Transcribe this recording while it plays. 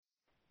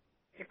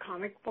your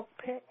comic book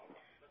pit?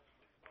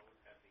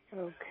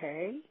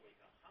 Okay.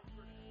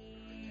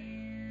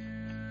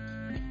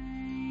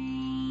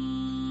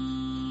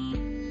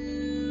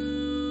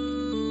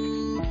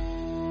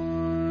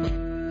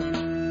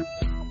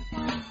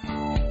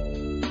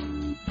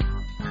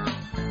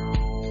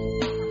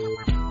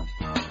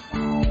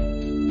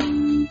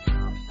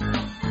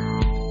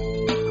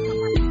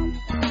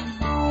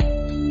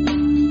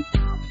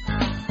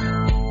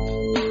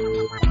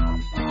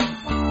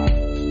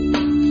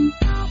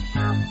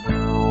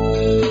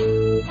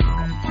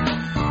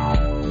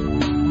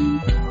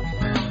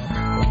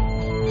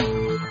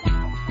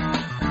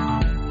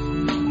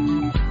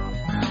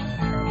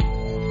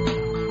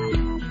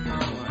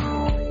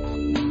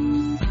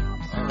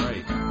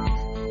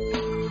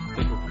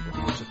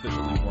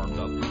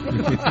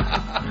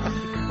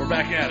 We're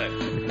back at it.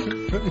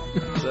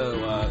 So,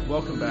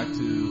 welcome back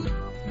to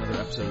another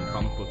episode of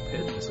Comic Book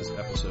Pit. This is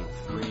episode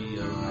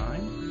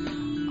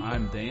 309.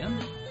 I'm Dan,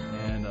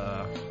 and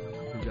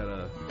we've got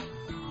a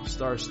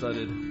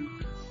star-studded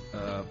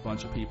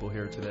bunch of people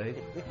here today.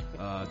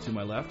 To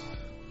my left,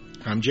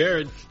 I'm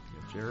Jared.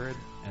 Jared,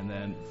 and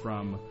then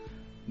from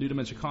New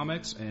Dimension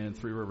Comics and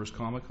Three Rivers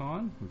Comic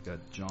Con, we've got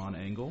John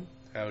Engel.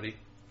 Howdy.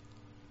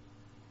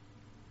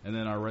 And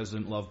then our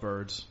resident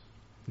lovebirds,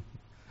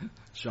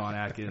 Sean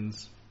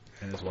Atkins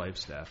and his wife,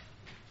 Steph.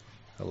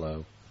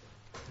 Hello.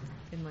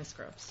 In my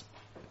scrubs.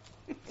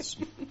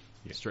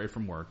 Straight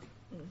from work.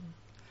 Mm-hmm.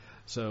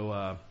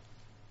 So,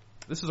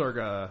 this is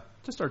our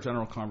just our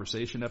general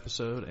conversation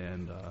episode,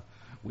 and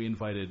we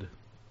invited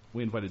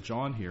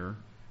John here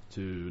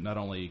to not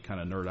only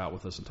kind of nerd out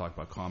with us and talk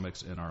about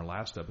comics in our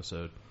last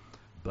episode,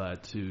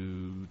 but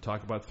to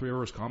talk about Three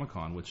Rivers Comic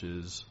Con, which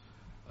is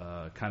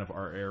kind of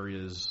our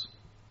area's.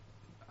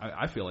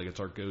 I feel like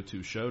it's our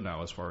go-to show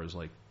now as far as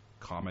like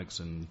comics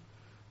and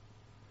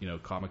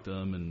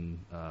comicdom and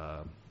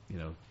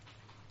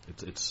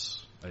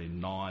it's a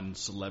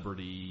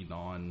non-celebrity,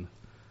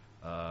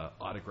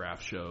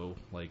 autograph show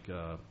like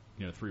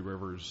Three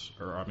Rivers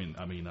or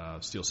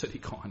Steel City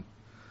Con,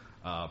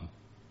 but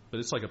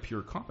it's like a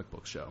pure comic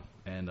book show,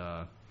 and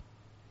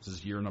this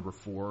is year number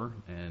 4,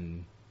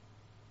 and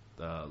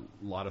a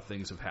lot of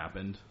things have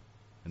happened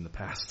in the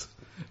past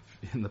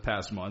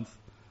month,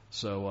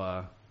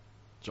 so.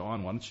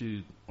 John, why don't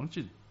you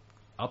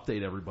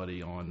update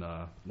everybody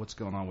on what's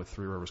going on with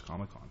Three Rivers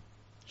Comic Con?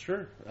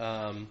 Sure.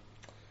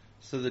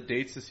 So the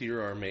dates this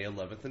year are May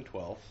 11th and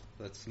 12th.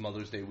 That's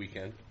Mother's Day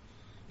weekend.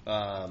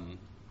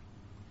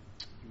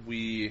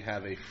 We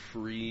have a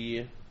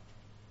free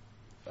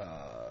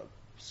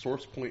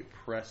Source Point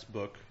Press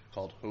book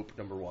called Hope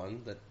No.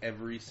 1 that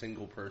every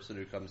single person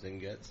who comes in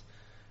gets,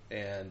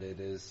 and it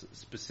is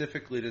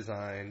specifically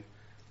designed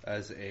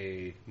as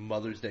a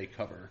Mother's Day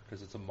cover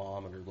because it's a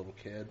mom and her little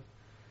kid.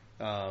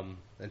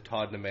 And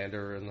Todd and Amanda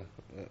are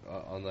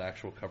on the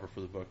actual cover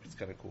for the book. It's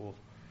kind of cool.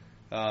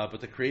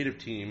 But the creative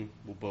team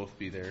will both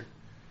be there.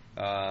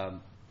 And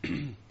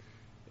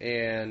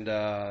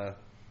a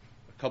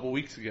couple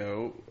weeks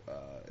ago,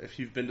 if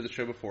you've been to the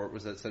show before, it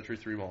was at Century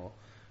 3 Mall.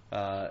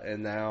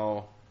 And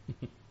now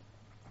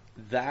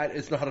that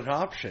is not an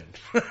option,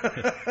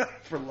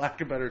 for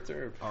lack of a better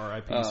term.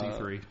 R.I.P.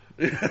 C3.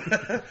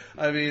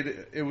 I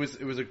mean, it was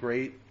a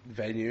great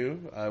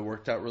venue. It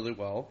worked out really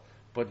well.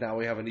 But now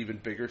we have an even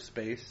bigger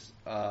space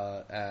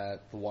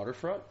at the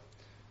waterfront.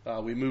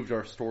 We moved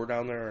our store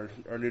down there,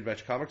 our New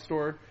Dimension Comics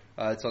store.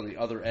 It's on the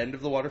other end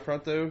of the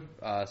waterfront, though.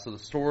 So the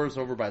store is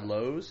over by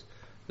Lowe's.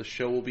 The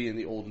show will be in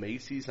the old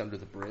Macy's under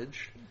the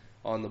bridge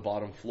on the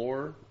bottom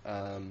floor.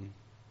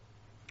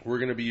 We're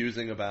going to be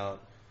using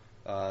about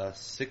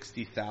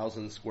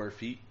 60,000 square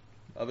feet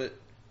of it.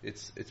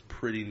 It's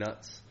pretty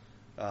nuts.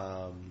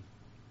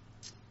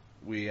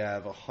 We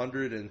have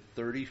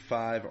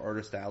 135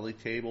 Artist Alley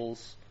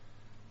tables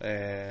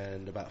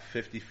and about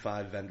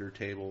 55 vendor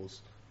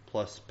tables,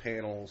 plus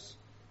panels.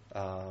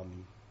 The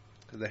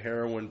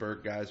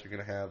Heroinberg guys are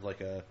going to have like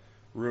a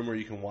room where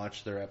you can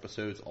watch their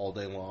episodes all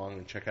day long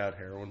and check out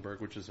Heroinberg,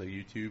 which is a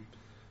YouTube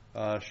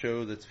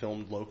show that's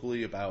filmed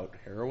locally about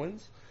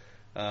heroines.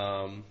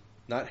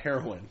 Not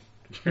heroin.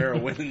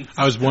 Heroines.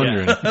 I was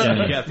wondering.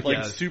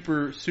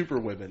 Super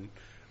women.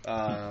 It's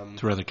a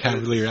rather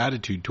cavalier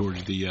attitude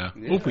towards the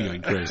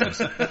opioid crisis.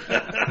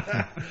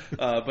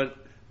 But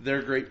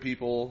they're great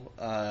people.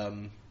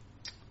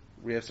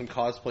 We have some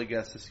cosplay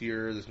guests this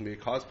year. There's going to be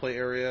a cosplay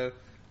area,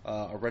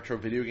 a retro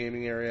video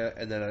gaming area,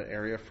 and then an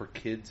area for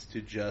kids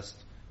to just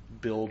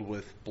build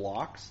with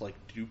blocks like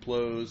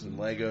Duplos and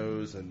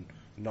Legos and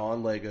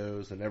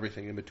non-Legos and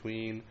everything in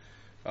between.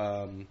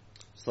 So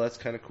that's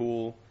kind of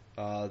cool.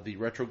 The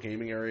retro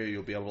gaming area,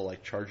 you'll be able to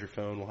like charge your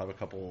phone. We'll have a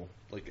couple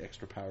like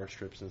extra power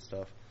strips and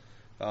stuff.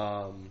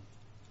 And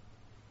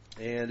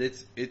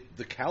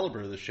the caliber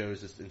of the show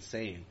is just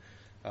insane.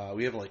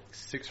 We have like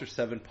 6 or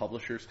 7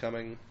 publishers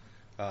coming.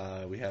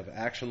 We have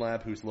Action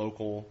Lab, who's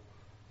local.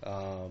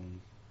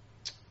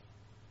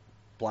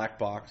 Black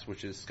Box,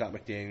 which is Scott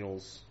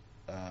McDaniel's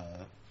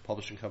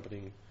publishing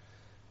company.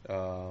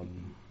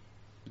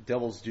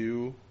 Devil's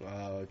Due,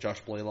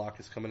 Josh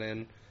Blaylock is coming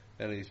in.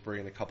 and he's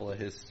bringing a couple of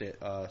his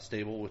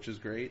stable, which is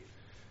great.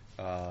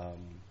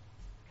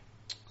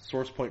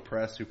 Source Point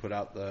Press, who put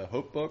out the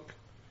Hope book,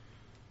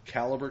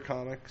 Caliber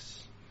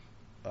Comics,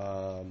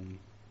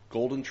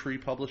 Golden Tree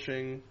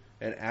Publishing,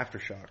 and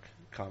Aftershock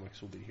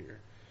Comics will be here.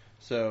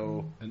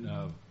 So And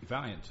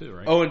Valiant too,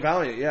 right? Oh, and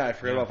Valiant, yeah, I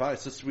forgot about Valiant.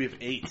 So we have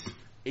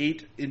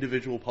eight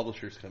individual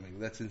publishers coming.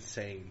 That's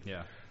insane.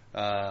 Yeah.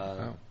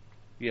 Wow.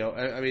 You know,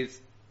 I mean,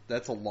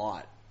 that's a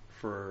lot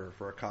for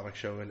a comic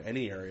show in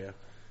any area,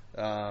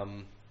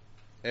 and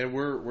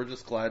we're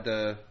just glad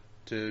to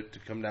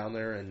come down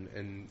there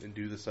and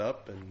do this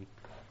up, and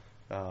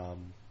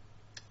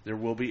there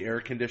will be air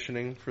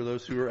conditioning for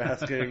those who are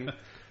asking.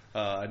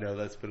 I know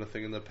that's been a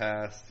thing in the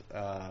past.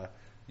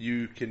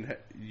 You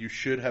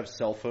should have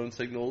cell phone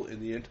signal in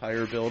the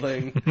entire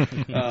building.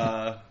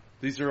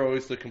 These are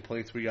always the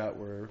complaints we got,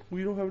 where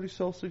we don't have any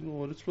cell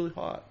signal and it's really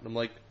hot. And I'm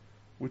like,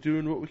 we're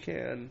doing what we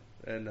can,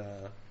 and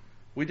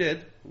we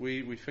did.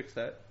 We fixed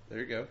that. There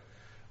you go.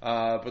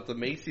 But the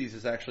Macy's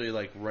is actually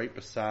like right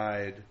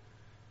beside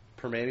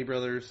Permane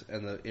Brothers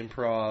and the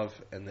Improv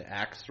and the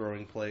axe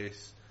throwing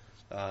place.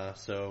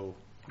 So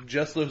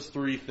just those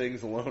three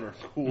things alone are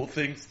cool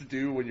things to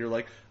do when you're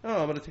like, oh,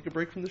 I'm going to take a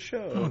break from the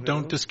show. Oh,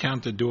 don't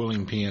discount the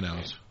dueling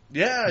pianos.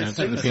 Yeah,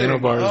 Sing the Sing. piano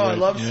bars, I right?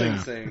 love Yeah. Sing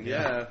Sing.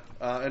 Yeah,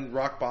 and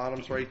Rock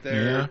Bottom's right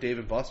there. Yeah. Dave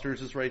and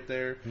Buster's is right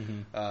there.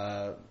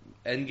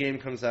 Endgame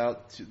comes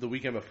out the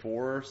weekend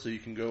before, so you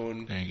can go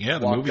and Yeah,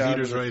 the walk movie down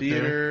theater's to the right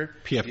theater. there.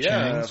 P.F.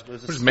 Yeah, Chang's.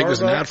 there's a Just make this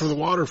an ad Starbucks. for the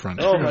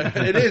waterfront. Oh my!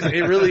 It is.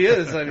 It really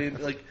is. I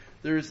mean, like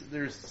there's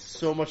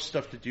so much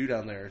stuff to do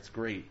down there. It's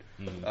great.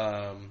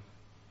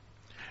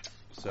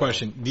 So-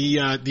 Question: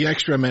 the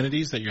extra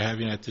amenities that you're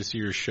having at this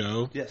year's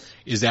show, Yes,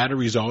 is that a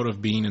result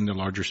of being in the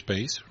larger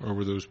space, or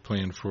were those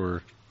planned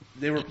for?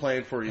 they were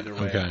planned for either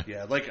way. Okay.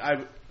 Yeah, like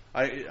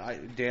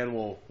Dan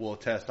will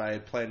attest. I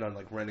had planned on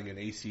like renting an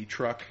AC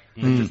truck,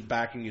 Mm. and just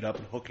backing it up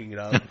and hooking it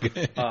up,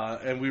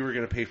 and we were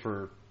going to pay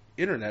for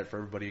internet for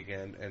everybody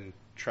again and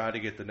try to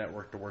get the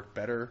network to work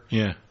better.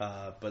 Yeah,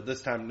 But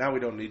this time, now we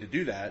don't need to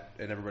do that,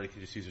 and everybody can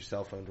just use their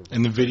cell phone.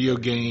 and the video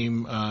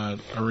game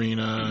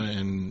arena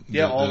and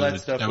all that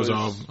stuff. That was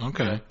all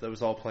okay. Yeah, that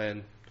was all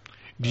planned.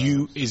 Are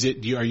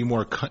you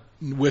more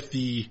with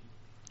the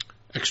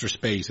extra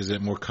space? Is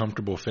it more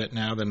comfortable fit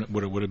now than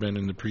what it would have been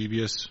in the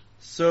previous?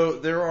 So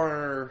there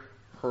are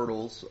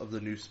hurdles of the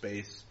new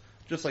space,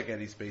 just like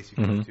any space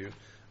you can go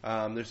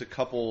to. There's a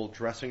couple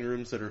dressing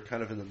rooms that are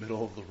kind of in the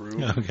middle of the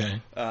room.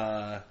 Okay.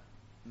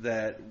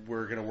 That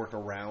we're going to work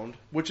around,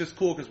 which is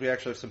cool because we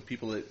actually have some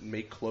people that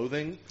make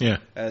clothing Yeah.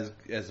 as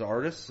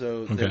artists, so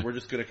Okay. that we're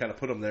just going to kind of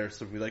put them there.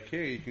 So we're like,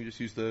 hey, you can just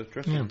use the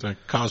dressing Yeah, room. it's a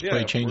cosplay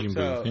Yeah, changing works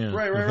booth. out. Yeah.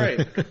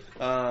 Right.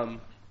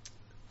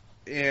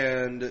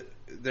 And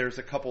there's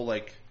a couple,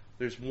 like,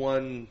 there's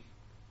one,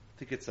 I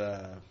think it's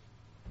I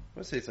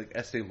want to say it's like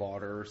Estee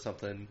Lauder or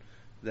something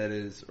that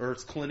is, or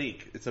it's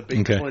Clinique. It's a big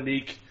Okay.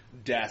 Clinique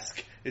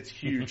desk. It's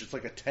huge. It's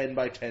like a 10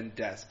 by 10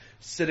 desk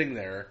sitting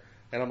there.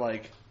 And I'm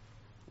like,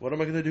 what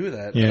am I going to do with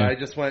that? Yeah. And I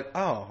just went,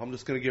 oh, I'm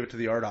just going to give it to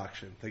the art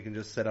auction. They can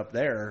just set up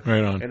there.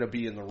 Right on. And it'll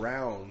be in the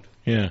round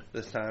Yeah.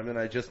 this time. And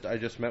I just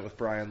met with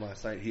Brian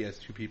last night. He has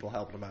two people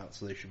helping him out,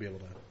 so they should be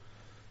able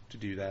to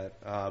do that.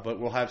 But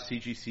we'll have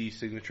CGC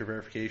signature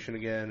verification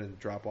again and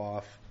drop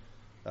off.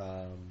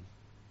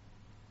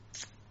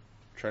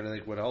 Trying to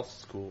think what else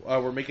is cool.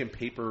 We're making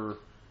paper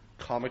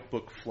comic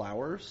book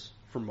flowers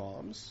for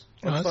moms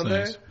on that's Sunday.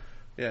 nice.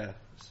 Yeah,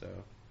 so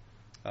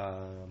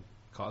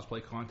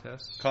Cosplay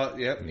contests,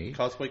 Neat.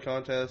 cosplay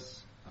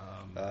contests,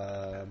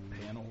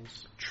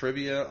 panels.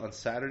 trivia on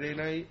Saturday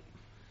night,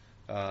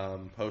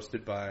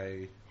 hosted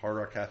by Hard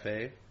Rock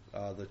Cafe.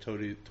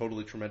 The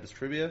totally tremendous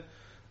trivia.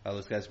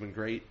 Those guys have been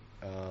great.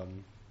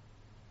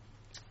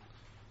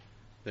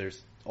 There's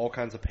all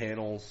kinds of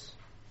panels,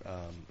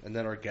 and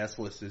then our guest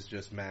list is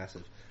just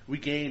massive. We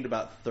gained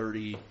about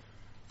 30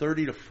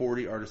 to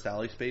 40 Artist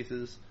Alley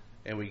spaces,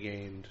 and we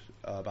gained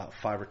about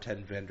 5 or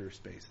 10 vendor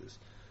spaces.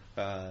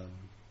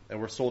 And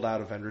we're sold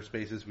out of vendor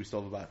spaces. We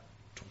still have about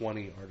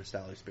 20 Artist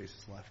Alley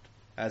spaces left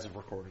as of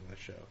recording this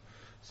show.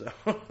 So,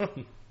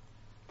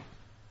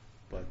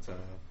 but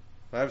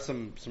I have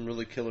some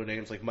really killer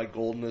names, like Mike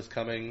Golden is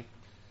coming.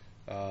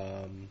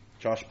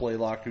 Josh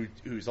Blaylock,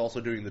 who's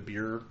also doing the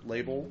beer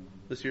label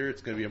this year.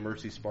 It's going to be a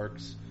Mercy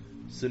Sparks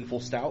Sinful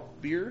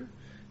Stout beer.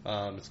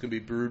 It's going to be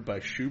brewed by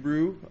Shoe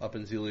Brew up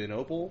in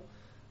Zelienople,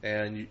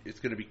 and it's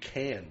going to be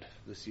canned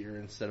this year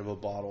instead of a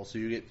bottle. So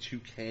you get 2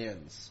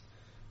 cans,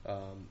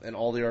 and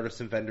all the artists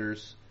and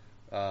vendors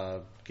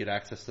get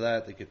access to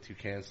that. They get 2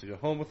 cans to go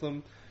home with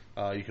them.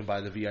 You can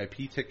buy the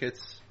VIP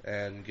tickets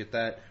and get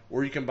that,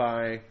 or you can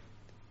buy.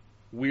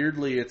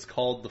 Weirdly, it's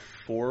called the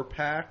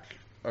 4-pack.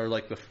 Or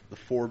like the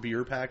 4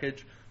 beer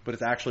package, but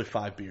it's actually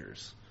 5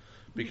 beers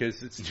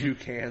because it's 2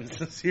 cans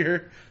this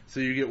year.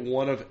 So you get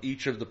 1 of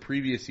each of the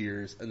previous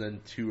years and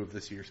then 2 of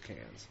this year's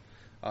cans.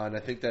 And I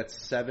think that's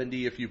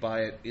 $70 if you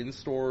buy it in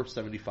store,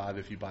 $75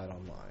 if you buy it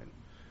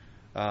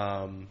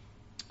online.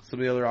 Some of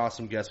the other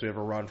awesome guests we have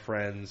are Ron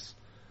Friends,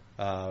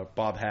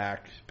 Bob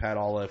Hack, Pat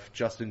Olive,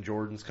 Justin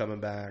Jordan's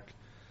coming back.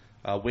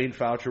 Wayne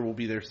Foucher will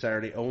be there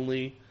Saturday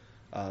only.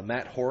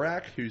 Matt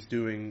Horak, who's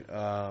doing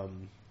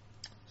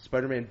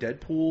Spider-Man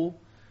Deadpool.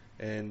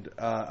 And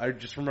I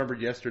just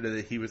remembered yesterday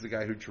that he was the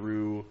guy who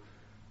drew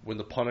when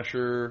The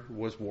Punisher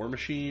was War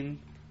Machine,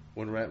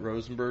 when Matt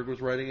Rosenberg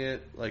was writing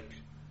it, like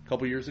a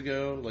couple years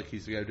ago. Like,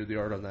 he's the guy who did the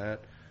art on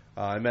that.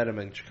 I met him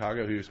in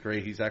Chicago. He was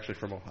great. He's actually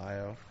from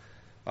Ohio.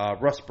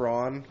 Russ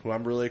Braun, who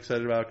I'm really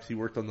excited about because he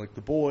worked on like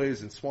The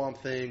Boys and Swamp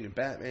Thing and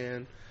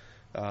Batman.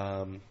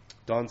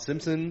 Don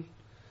Simpson,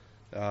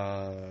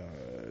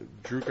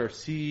 Drew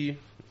Garcia,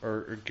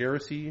 or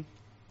Garcia,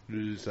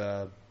 who's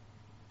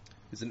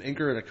is an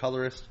inker and a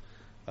colorist.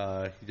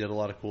 He did a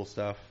lot of cool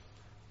stuff.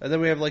 And then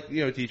we have like,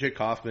 DJ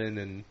Kaufman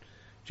and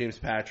James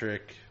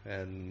Patrick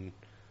and,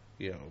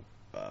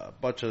 a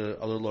bunch of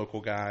other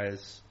local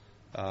guys.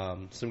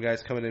 Some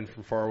guys coming in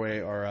from far away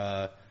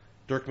are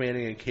Dirk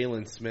Manning and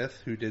Kaylin Smith,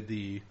 who did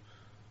the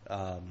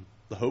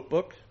Hope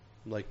book.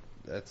 Like,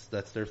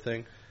 that's their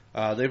thing.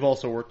 They've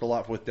also worked a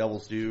lot with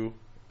Devil's Due.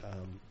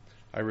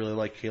 I really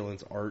like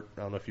Kaylin's art.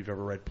 I don't know if you've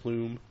ever read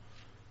Plume,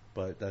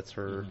 but that's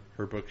her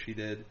book she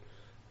did.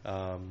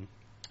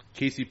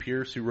 Casey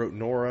Pierce, who wrote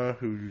Nora,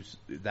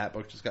 that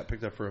book just got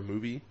picked up for a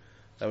movie.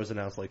 That was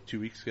announced like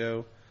 2 weeks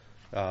ago.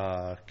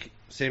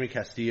 Sammy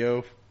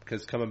Castillo,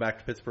 because coming back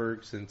to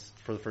Pittsburgh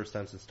for the first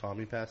time since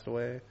Tommy passed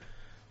away.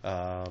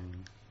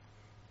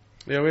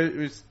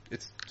 It's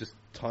just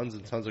tons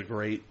and tons of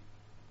great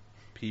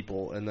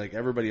people, and like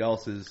everybody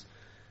else is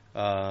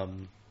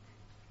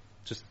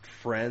just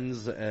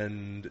friends,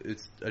 and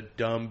it's a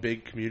dumb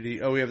big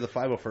community. Oh, we have the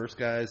 501st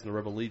guys and the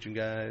Rebel Legion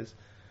guys.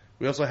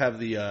 We also have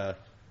the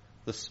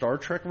Star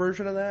Trek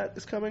version of that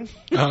is coming.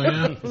 Oh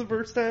yeah, for the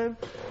first time.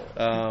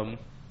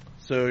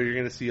 So you're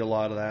going to see a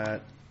lot of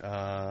that.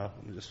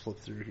 Let me just flip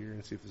through here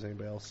and see if there's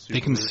anybody else. They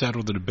can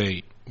settle the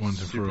debate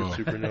once and for all.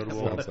 Super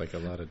notable. Sounds like a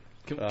lot of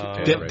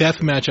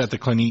Death match at the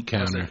Clinique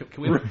counter.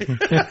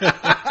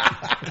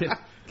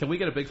 Can we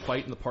get a big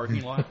fight in the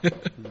parking lot?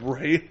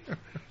 Right.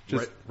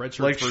 Just red shirts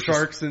like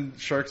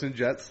versus, sharks and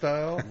jet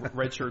style.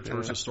 Red shirts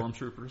versus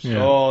stormtroopers.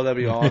 Yeah. Oh, that'd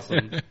be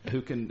awesome.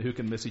 Who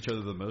can miss each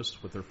other the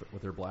most with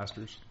their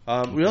blasters?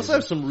 We also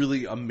have some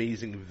really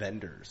amazing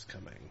vendors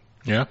coming.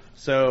 Yeah.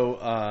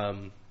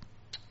 So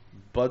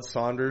Bud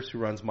Saunders, who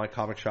runs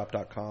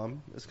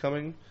mycomicshop.com, is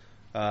coming.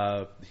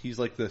 He's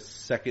like the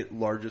second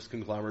largest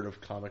conglomerate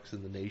of comics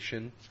in the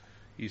nation.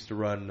 He used to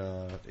run,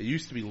 it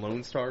used to be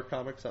Lone Star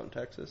Comics out in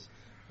Texas,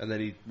 and then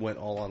he went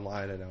all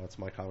online, and now it's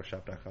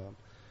mycomicshop.com.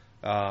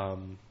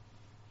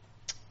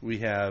 We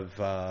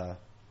have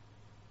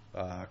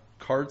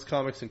Cards,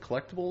 Comics, and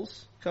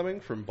Collectibles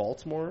coming from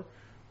Baltimore.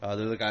 They're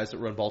the guys that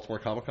run Baltimore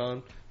Comic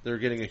Con. They're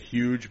getting a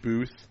huge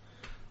booth.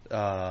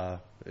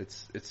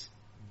 It's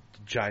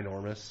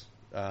ginormous.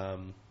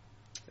 And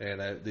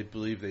they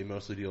believe they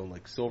mostly deal in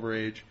like Silver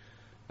Age.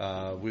 We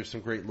have some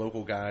great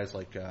local guys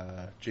like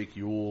Jake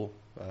Ewell,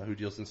 who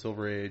deals in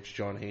Silver Age.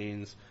 John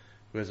Haynes,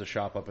 who has a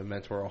shop up in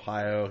Mentor,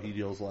 Ohio. He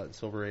deals a lot in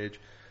Silver Age.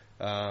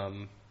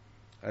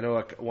 I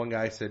know one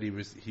guy said he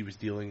was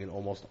dealing in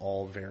almost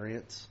all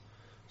variants.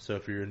 So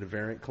if you're into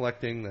variant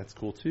collecting, that's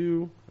cool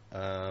too.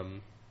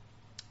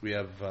 We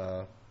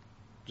have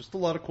just a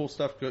lot of cool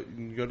stuff. You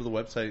can go to the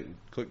website and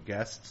click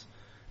guests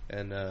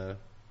and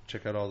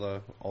check out all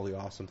the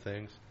awesome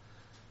things.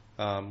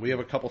 We have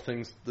a couple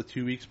things the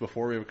 2 weeks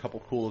before. We have a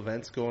couple cool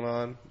events going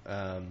on.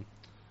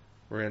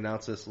 We're going to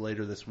announce this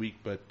later this week,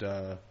 but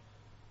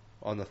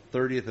on the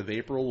 30th of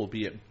April, we'll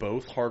be at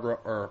both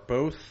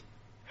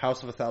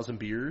House of a Thousand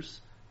Beers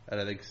at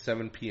I think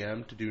 7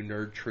 p.m. to do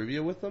nerd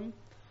trivia with them.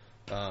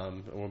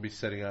 And we'll be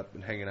setting up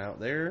and hanging out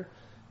there.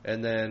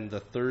 And then the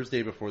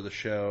Thursday before the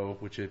show,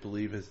 which I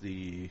believe is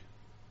the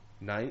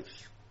 9th,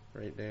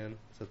 right, Dan?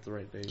 Is that the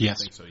right date?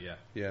 Yes. I think so, yeah.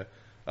 Yeah.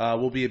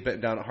 We'll be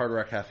down at Hard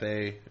Rock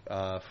Cafe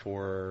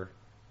for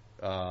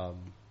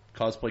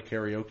cosplay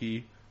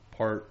karaoke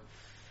part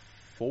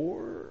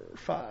 4,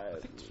 5. I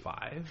think it's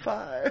 5.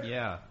 5.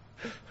 Yeah.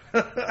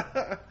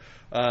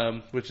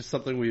 Which is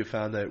something we have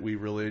found that we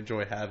really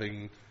enjoy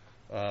having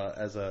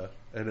as an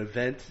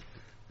event,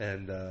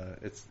 and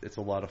it's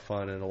a lot of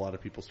fun, and a lot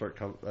of people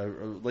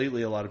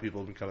lately a lot of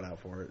people have been coming out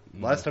for it.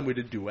 Last time we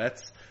did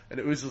duets, and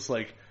it was just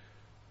like,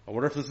 I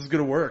wonder if this is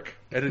going to work.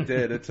 And it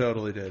did. It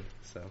totally did.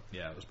 So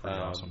yeah, it was pretty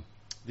awesome.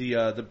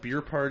 The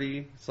beer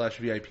party /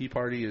 VIP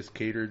party is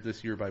catered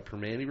this year by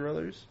Permane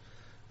Brothers,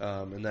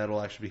 and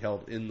that'll actually be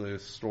held in the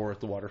store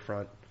at the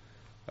waterfront.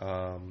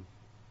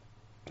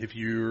 If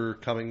you're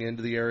coming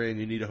into the area and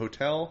you need a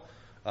hotel,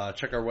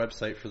 check our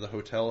website for the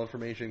hotel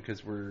information,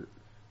 because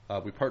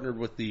we partnered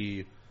with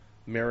the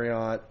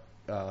Marriott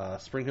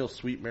Spring Hill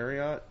Suite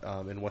Marriott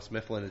in West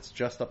Mifflin. It's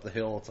just up the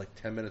hill. It's like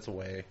 10 minutes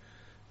away.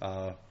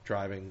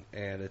 Driving,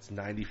 and it's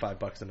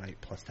 $95 a night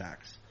plus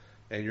tax.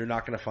 And you're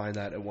not going to find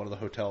that at one of the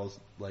hotels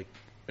like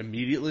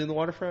immediately in the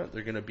waterfront.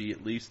 They're going to be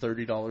at least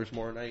 $30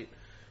 more a night.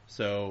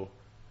 So,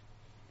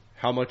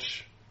 how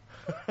much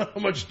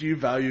do you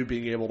value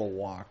being able to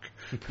walk?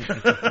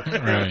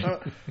 Right.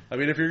 I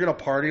mean, if you're going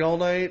to party all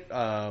night,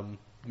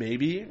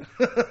 maybe.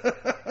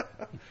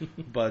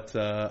 But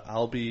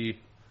I'll be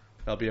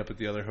I'll be up at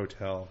the other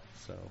hotel.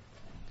 So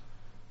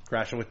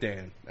crashing with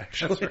Dan,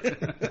 actually.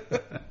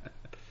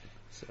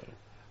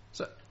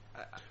 So,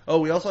 Oh,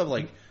 we also have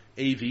like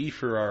AV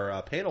for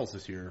our panels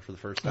this year for the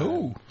first time.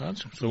 Oh,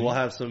 that's So we'll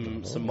have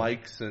some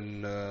mics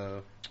and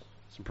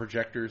some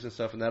projectors and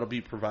stuff, and that'll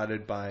be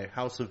provided by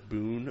House of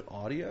Boone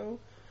Audio.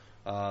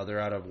 They're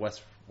out of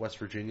West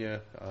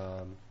Virginia,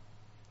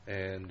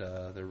 and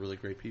they're really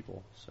great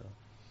people. So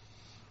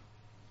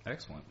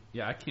excellent.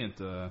 Yeah, I can't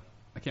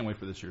wait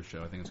for this year's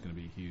show. I think it's going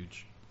to be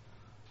huge.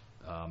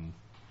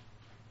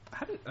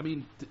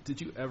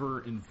 Did you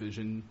ever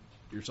envision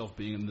yourself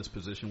being in this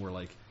position where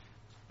like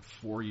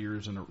 4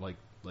 years and like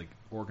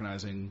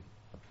organizing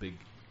a big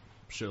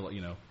show, a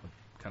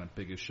kind of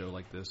biggest show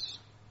like this?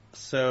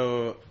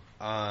 So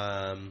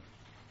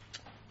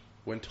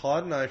when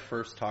Todd and I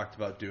first talked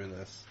about doing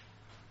this,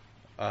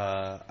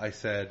 I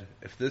said,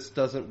 if this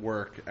doesn't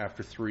work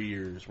after 3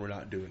 years, we're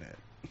not doing it.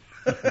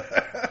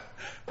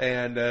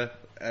 And at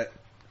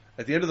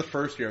the end of the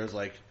first year, I was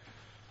like,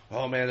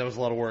 oh man, that was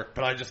a lot of work,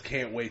 but I just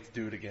can't wait to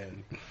do it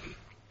again.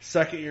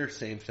 Second year,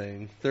 same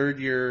thing. Third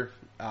year,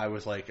 I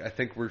was like, I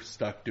think we're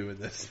stuck doing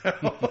this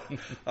now.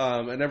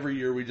 And every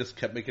year we just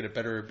kept making it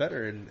better and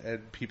better,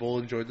 and people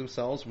enjoyed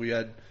themselves. We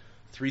had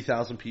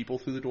 3,000 people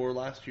through the door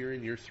last year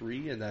in year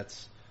 3, and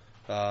that's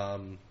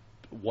 1%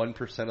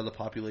 of the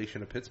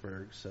population of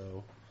Pittsburgh,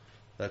 so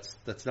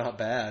that's not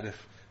bad.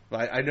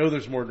 I know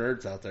there's more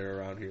nerds out there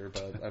around here,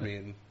 but I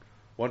mean,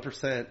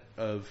 1%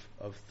 of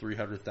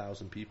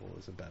 300,000 people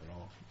isn't bad at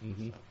all.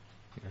 Mm-hmm. So.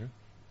 Yeah.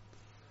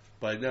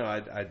 But no,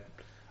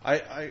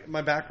 I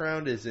my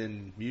background is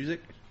in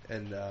music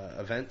and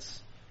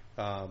events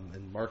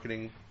and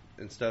marketing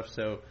and stuff.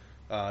 So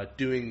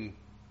doing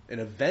an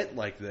event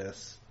like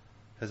this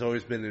has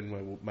always been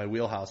in my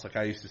wheelhouse. Like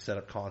I used to set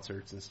up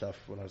concerts and stuff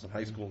when I was in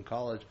high school and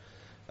college.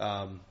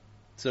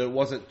 So it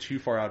wasn't too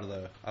far out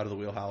of the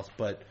wheelhouse,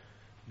 but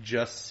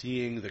just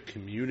seeing the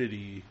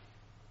community,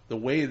 the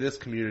way this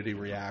community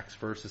reacts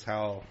versus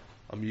how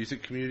a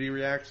music community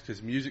reacts,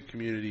 because music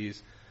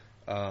communities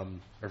are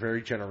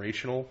very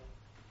generational.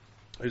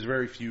 There's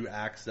very few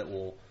acts that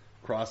will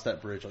cross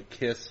that bridge. Like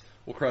Kiss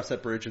will cross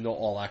that bridge and they'll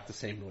all act the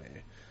same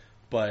way.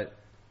 But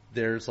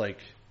there's like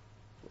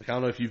I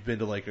don't know if you've been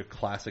to like a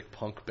classic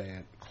punk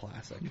band,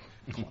 classic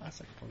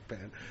punk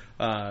band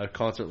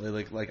concert.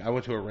 Like I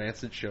went to a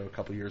Rancid show a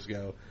couple years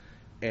ago,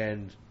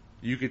 and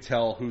you could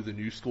tell who the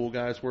new school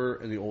guys were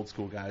and the old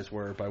school guys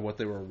were by what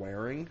they were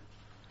wearing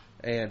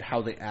and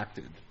how they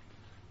acted.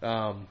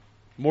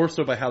 More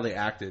so by how they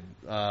acted.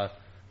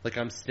 Like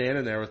I'm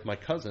standing there with my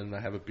cousin, and I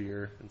have a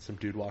beer, and some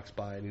dude walks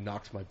by and he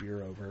knocks my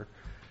beer over,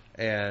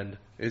 and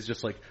is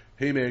just like,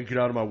 "Hey man, get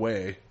out of my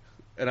way!"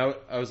 And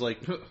I was like,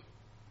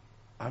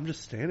 "I'm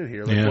just standing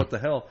here, like what the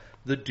hell?"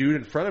 The dude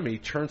in front of me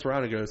turns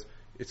around and goes,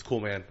 "It's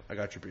cool, man. I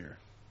got your beer."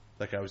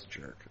 Like I was a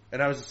jerk,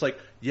 and I was just like,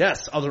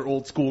 "Yes, other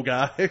old school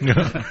guy."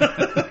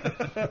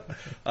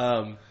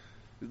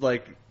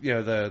 Like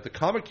the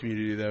comic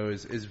community though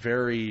is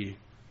very.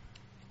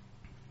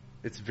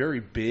 It's very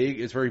big,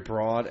 it's very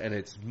broad, and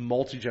it's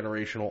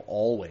multi-generational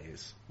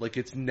always. Like,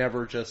 it's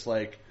never just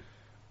like,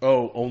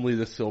 oh, only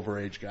the Silver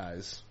Age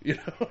guys,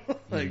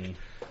 Like,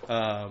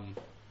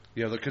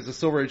 because the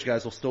Silver Age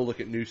guys will still look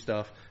at new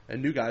stuff,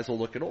 and new guys will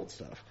look at old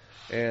stuff.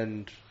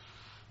 And,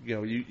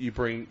 you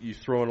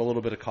throw in a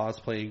little bit of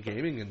cosplay and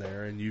gaming in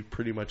there, and you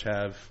pretty much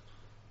have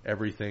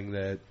everything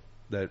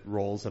that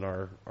rolls in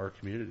our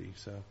community,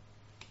 so.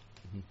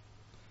 Mm-hmm.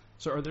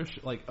 So are there,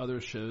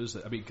 other shows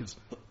that, because...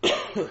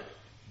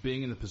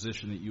 being in the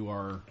position that you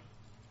are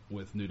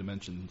with New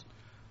Dimensions,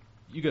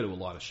 you go to a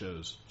lot of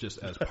shows just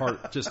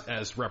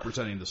as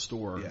representing the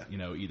store,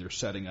 either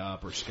setting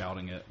up or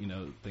scouting it,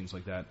 things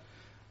like that.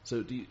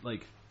 So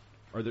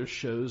are there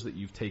shows that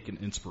you've taken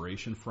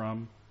inspiration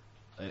from?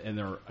 And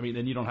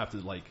and you don't have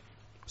to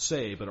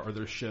say, but are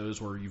there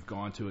shows where you've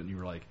gone to it and you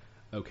were like,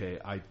 okay,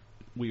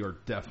 we are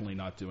definitely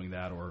not doing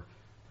that, or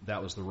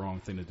that was the wrong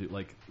thing to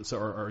do. So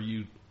are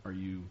you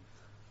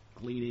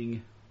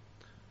gleaning,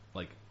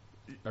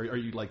 Are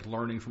you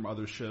learning from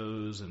other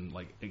shows and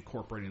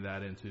incorporating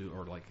that into,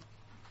 or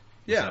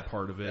is that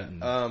part of it?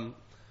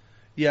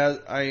 Yeah,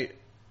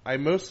 I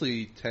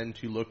mostly tend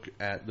to look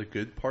at the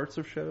good parts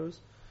of shows.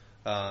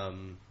 I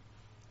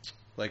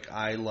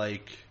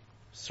like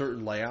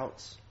certain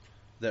layouts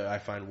that I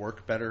find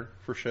work better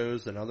for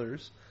shows than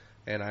others,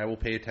 and I will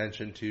pay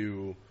attention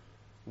to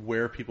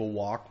where people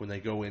walk when they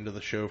go into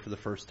the show for the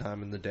first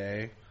time in the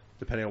day,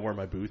 depending on where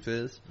my booth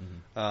is.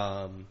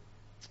 Mm-hmm.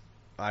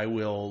 I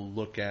will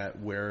look at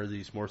where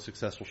these more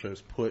successful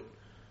shows put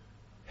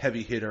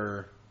heavy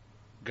hitter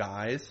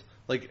guys.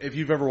 If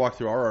you've ever walked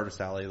through our artist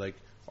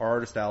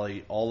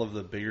alley, all of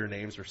the bigger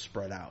names are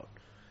spread out.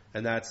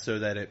 And that's so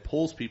that it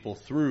pulls people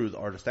through the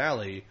artist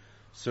alley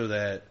so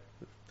that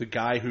the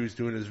guy who's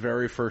doing his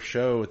very first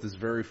show with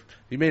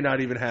he may not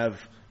even have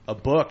a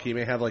book. He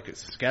may have a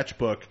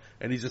sketchbook,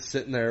 and he's just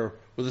sitting there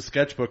with a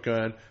sketchbook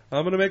going,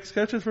 I'm going to make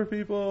sketches for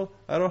people.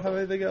 I don't have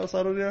anything else.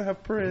 I don't even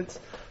have prints.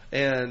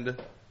 And...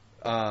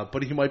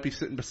 but he might be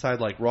sitting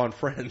beside Ron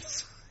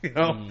Friends, you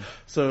know.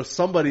 So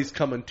somebody's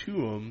coming to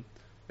him.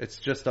 It's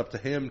just up to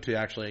him to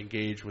actually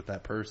engage with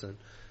that person.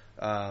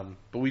 But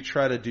we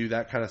try to do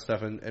that kind of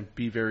stuff and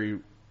be very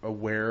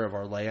aware of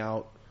our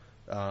layout.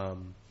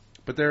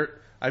 But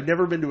I've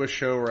never been to a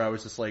show where I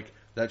was just like,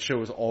 that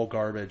show is all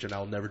garbage and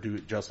I'll never do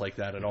it just like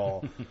that at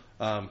all.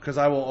 Because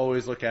I will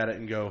always look at it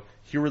and go,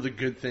 here are the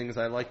good things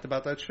I liked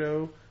about that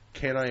show.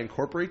 Can I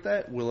incorporate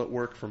that? Will it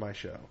work for my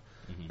show?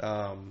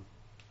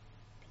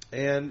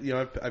 And, you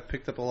know, I've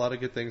picked up a lot of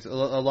good things. A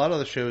lot of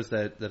the shows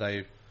that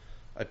I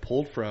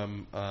pulled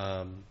from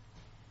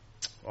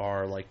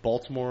are like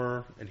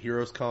Baltimore and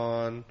Heroes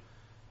Con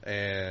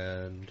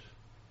and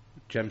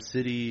Gem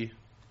City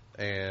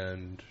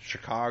and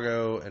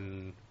Chicago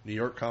and New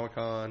York Comic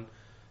Con,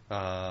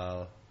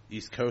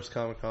 East Coast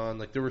Comic Con.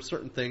 Like, there were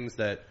certain things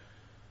that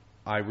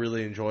I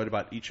really enjoyed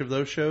about each of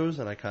those shows,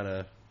 and I kind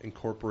of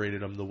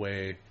incorporated them the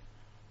way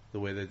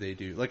that they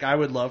do. Like, I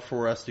would love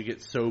for us to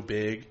get so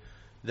big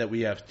that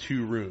we have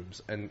 2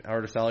 rooms, and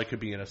Artist Alley could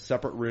be in a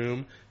separate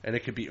room, and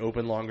it could be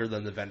open longer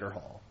than the vendor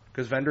hall.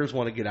 Because vendors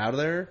want to get out of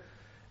there,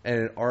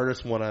 and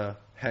artists want to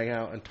hang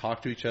out and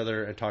talk to each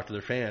other and talk to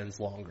their fans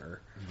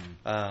longer.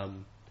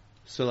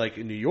 So, like,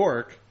 in New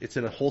York, it's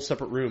in a whole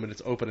separate room, and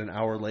it's open an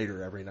hour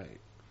later every night.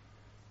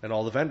 And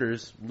all the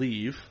vendors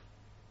leave,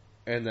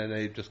 and then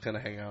they just kind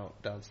of hang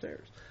out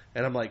downstairs.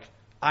 And I'm like,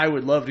 I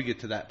would love to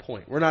get to that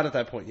point. We're not at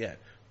that point yet,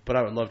 but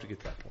I would love to get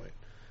to that point.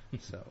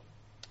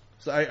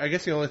 So I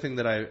guess the only thing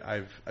that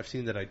I've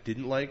seen that I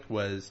didn't like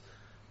was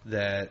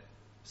that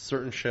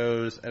certain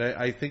shows, and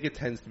I think it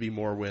tends to be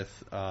more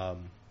with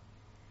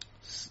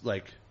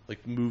like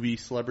movie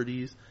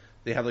celebrities.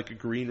 They have like a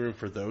green room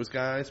for those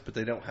guys, but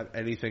they don't have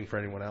anything for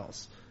anyone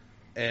else.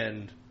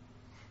 And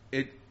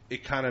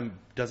it kind of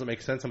doesn't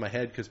make sense in my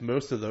head because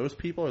most of those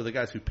people are the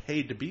guys who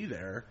paid to be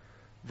there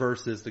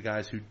versus the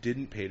guys who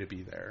didn't pay to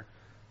be there.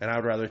 And I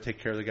would rather take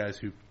care of the guys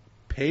who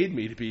paid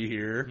me to be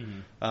here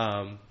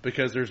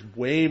because there's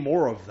way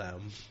more of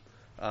them.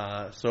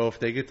 So if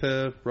they get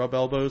to rub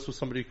elbows with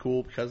somebody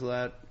cool because of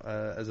that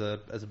as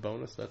a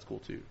bonus, that's cool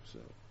too. So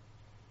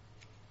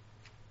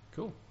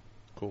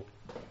cool.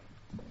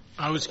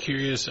 I was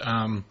curious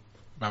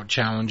about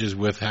challenges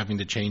with having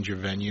to change your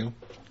venue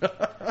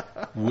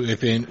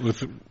with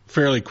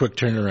fairly quick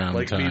turnaround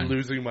like time. Like me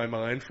losing my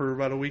mind for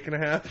about a week and a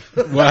half.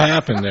 What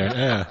happened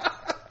there?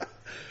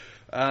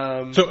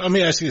 Yeah. So let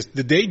me ask you this: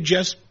 did they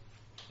just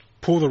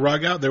pull the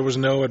rug out? There was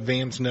no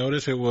advance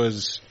notice. It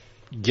was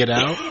get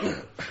out.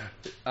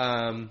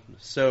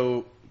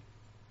 So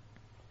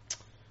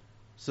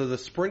the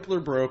sprinkler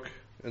broke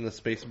in the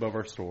space above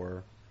our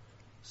store.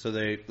 So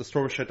the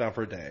store was shut down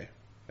for a day,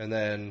 and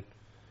then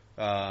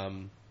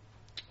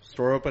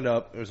store opened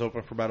up. It was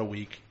open for about a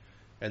week,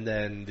 and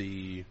then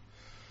the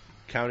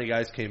county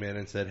guys came in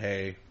and said,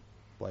 "Hey,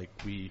 like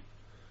the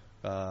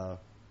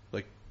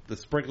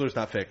sprinkler's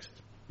not fixed.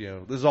 You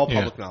know, this is all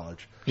public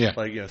knowledge. Yeah,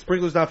 like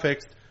sprinkler's not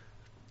fixed.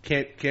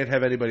 Can't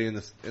have anybody in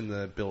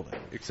the building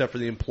except for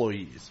the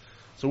employees.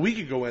 So we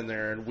could go in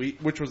there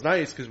which was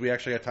nice because we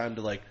actually had time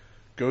to like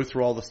go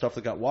through all the stuff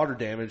that got water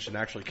damaged and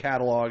actually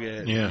catalog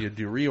it. And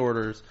do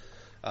reorders,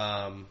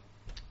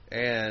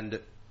 and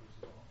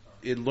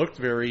it looked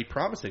very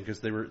promising because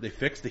they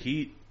fixed the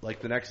heat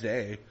like the next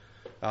day,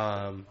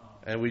 and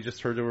we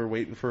just heard they were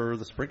waiting for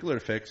the sprinkler to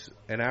fix.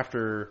 And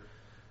after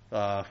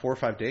 4 or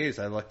 5 days,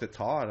 I looked at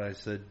Todd and I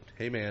said,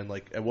 "Hey man,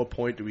 like at what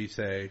point do we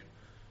say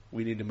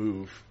we need to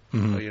move?"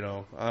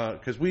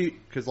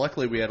 Because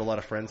luckily we had a lot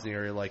of friends in the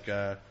area. Like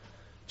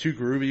Too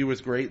Groovy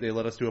was great. They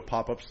let us do a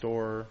pop-up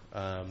store.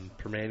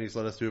 Permanis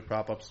let us do a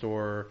pop-up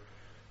store.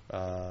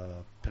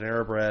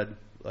 Panera Bread,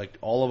 like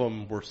all of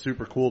them were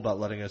super cool about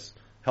letting us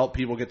help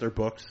people get their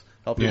books,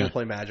 help people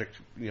play Magic,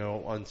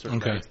 on certain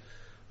nights,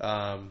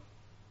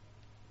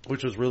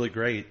 which was really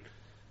great.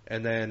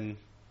 And then,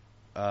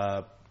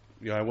 I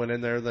went in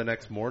there the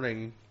next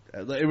morning.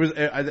 I think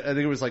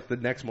it was like the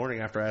next morning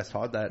after I asked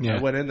Todd that. I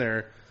went in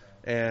there.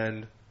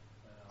 And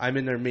I'm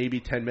in there maybe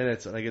 10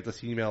 minutes, and I get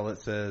this email that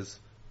says,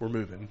 "We're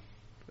moving."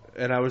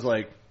 And I was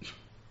like,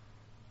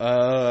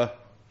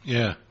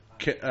 yeah.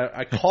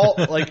 I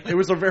called, like, it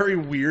was a very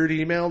weird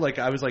email. Like,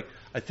 I was like,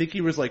 I think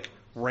he was, like,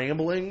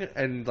 rambling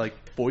and,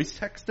 like, voice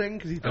texting,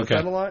 because he does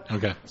that a lot.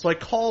 Okay. So I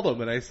called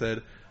him, and I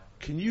said,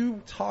 "Can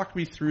you talk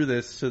me through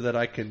this so that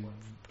I can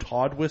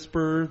Todd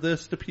whisper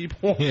this to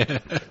people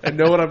and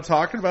know what I'm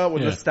talking about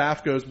when the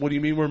staff goes, 'What do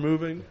you mean we're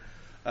moving?'"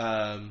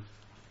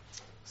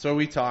 So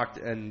we talked,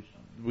 and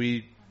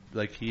he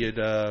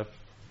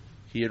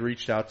had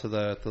reached out to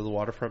the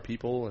waterfront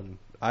people, and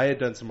I had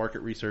done some market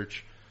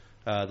research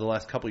the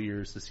last couple of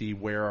years to see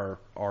where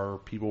our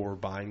people were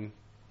buying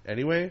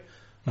anyway.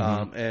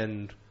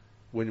 And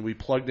when we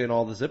plugged in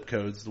all the zip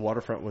codes, the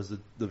waterfront was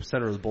the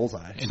center of the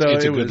bullseye. It's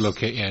a good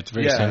location. Yeah, it's a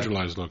very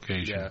centralized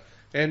location. Yeah,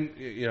 and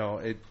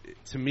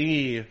to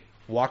me,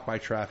 walk-by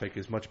traffic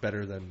is much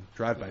better than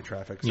drive-by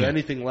traffic. So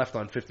anything left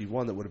on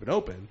 51 that would have been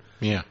open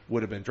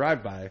would have been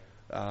drive-by.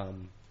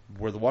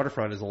 Where the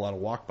waterfront is a lot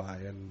of walk-by,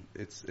 and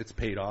it's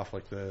paid off.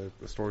 Like the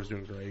store's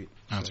doing great.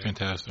 That's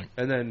fantastic.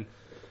 And then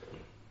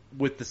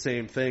with the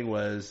same thing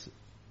was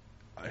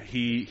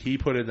he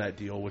put in that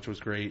deal, which was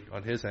great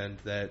on his end,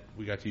 that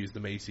we got to use the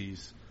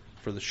Macy's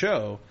for the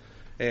show.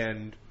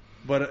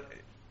 But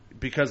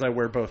because I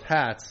wear both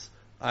hats,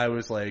 I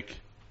was like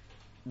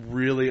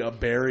really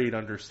buried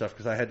under stuff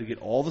because I had to get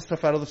all the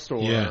stuff out of the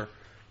store,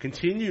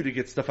 continue to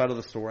get stuff out of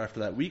the store after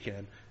that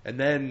weekend, and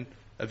then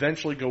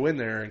eventually go in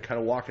there and kind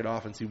of walk it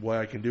off and see what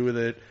I can do with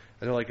it.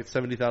 And they're like, it's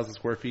 70,000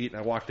 square feet,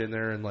 and I walked in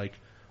there and like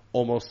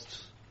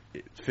almost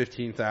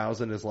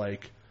 15,000 is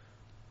like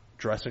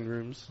dressing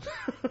rooms.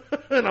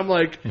 And I'm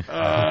like,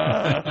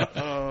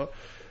 but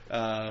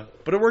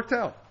it worked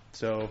out.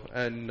 So,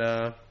 and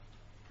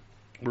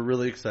we're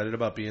really excited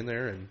about being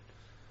there, and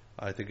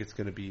I think it's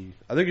going to be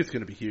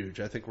huge.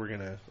 I think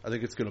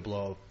it's going to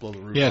blow the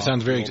roof off. Yeah, it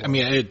sounds very, I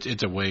mean,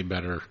 it's a way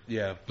better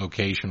Yeah.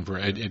 location for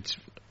it. It's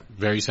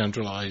very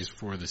centralized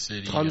for the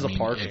city. Tons of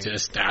parking. It's an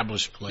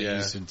established place.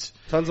 Yeah. It's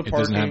Tons of it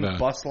doesn't parking, have a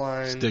bus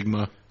line.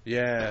 stigma.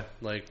 Yeah,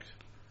 like,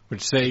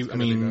 Which say, it's I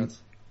gonna be mean,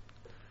 nuts.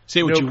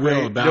 say what you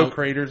will about. No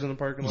craters in the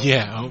parking lot.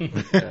 Yeah. Yeah,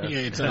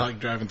 it's not like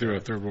driving through a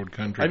third world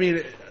country. I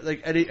mean,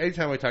 like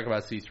anytime I talk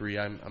about C3,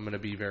 I'm going to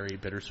be very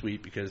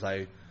bittersweet because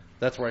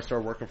that's where I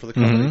started working for the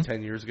company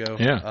 10 years ago.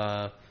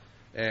 Yeah.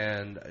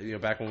 And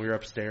back when we were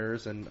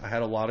upstairs, and I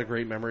had a lot of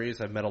great memories.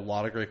 I've met a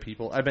lot of great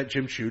people. I met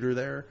Jim Shooter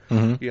there.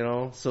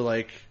 So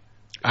like,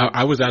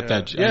 I was at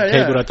that. Yeah, I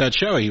tabled at that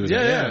show. He was.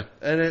 yeah.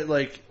 And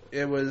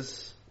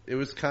it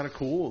was kind of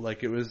cool.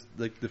 Like it was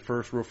like the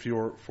first real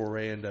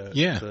foray into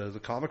to the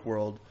comic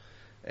world,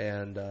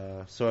 and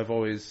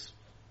so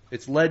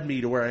it's led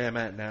me to where I am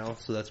at now.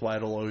 So that's why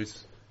it'll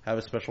always have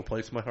a special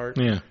place in my heart.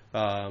 Yeah.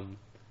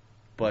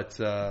 But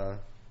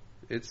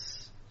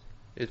it's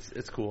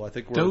cool. I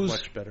think we're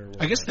much better.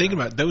 I guess thinking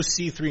about it, those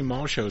C3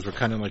 mall shows were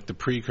kind of like the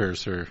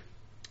precursor.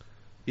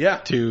 Yeah.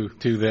 To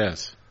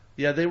this.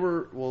 Yeah, they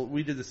were. Well,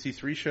 we did the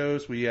C3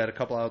 shows. We had a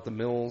couple out at the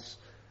Mills.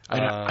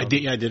 I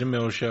did a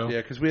mill show.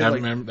 Yeah, because we had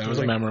that was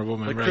memorable.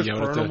 Like Chris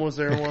Burnham was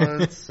there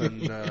once,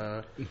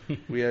 and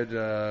we had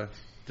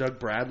Doug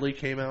Bradley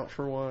came out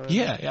for one.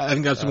 Yeah, I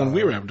think that's the one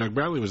we were at. Doug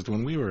Bradley was the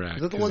one we were at.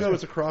 Is that the one that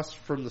was across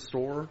from the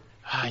store?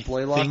 I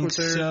Blaylock think was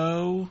there?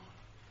 so.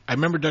 I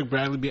remember Doug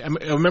Bradley. I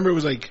remember it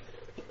was like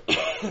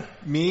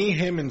me,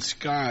 him, and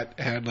Scott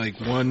had like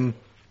one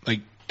like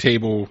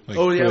table. Like,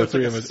 for the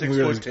three like of us. and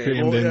We were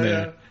crammed in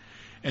there.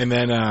 And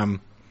then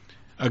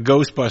a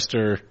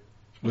Ghostbuster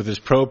with his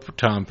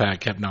Proton pack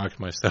kept knocking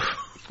my stuff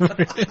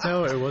over.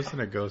 No, it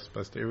wasn't a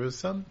Ghostbuster. It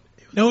was No,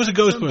 it was a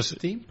Ghostbuster.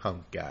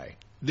 steampunk guy.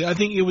 I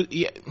think it was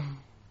the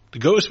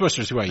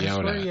Ghostbusters who I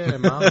yelled at. Yeah,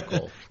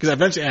 monocle. Because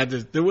eventually I had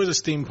to. There was a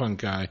steampunk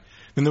guy,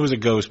 then there was a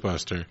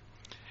Ghostbuster,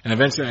 and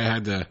eventually I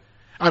had to.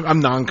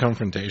 I'm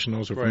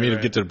non-confrontational, so for me to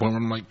get to the point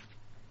where I'm like,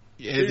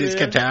 it just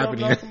kept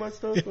happening.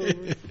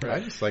 I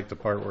just like the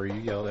part where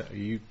you yelled at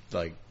you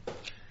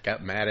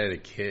got mad at a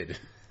kid.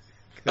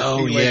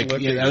 Oh He, yeah,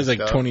 looked yeah, at that was your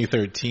like stuff.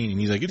 2013, and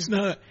he's like, it's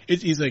not.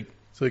 He's like,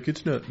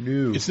 It's not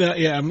new. it's not.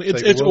 Yeah,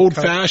 it's like, old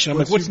fashioned. I'm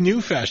like, what's what's new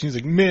fashion? He's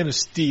like, Man of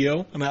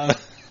Steel, and I.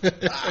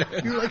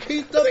 You're like,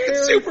 he's the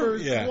It's very super.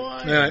 first Yeah.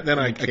 one. Then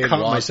I Kid caught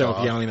walked myself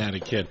off. yelling at a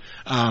kid.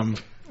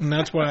 And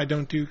that's why I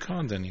don't do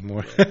cons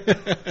anymore.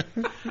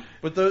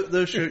 But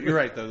those shows, you're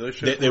right though. Those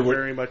shows They were were-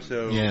 very much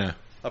so Yeah.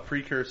 a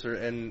precursor,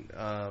 and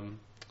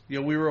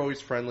we were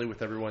always friendly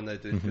with everyone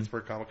that did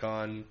Pittsburgh Comic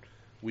Con.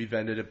 We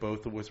vended at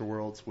both the Wizard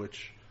Worlds,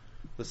 which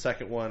the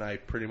second one I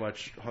pretty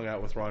much hung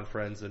out with Ron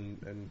Friends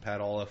and Pat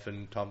Olive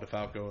and Tom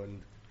DeFalco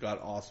and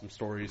got awesome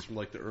stories from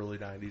like the early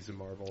 '90s in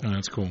Marvel. Oh,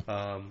 that's cool.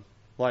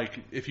 Like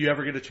if you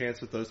ever get a chance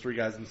with those three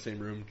guys in the same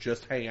room,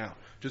 just hang out,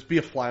 just be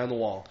a fly on the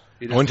wall.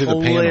 It is I went to the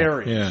panel.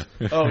 hilarious.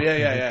 Yeah. Oh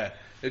yeah.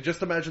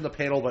 Just imagine the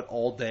panel, but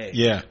all day.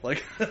 Yeah.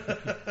 Like.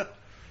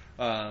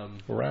 Well,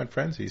 Ron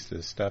Friends used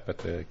to stop at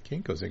the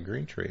Kinko's in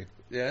Green Tree.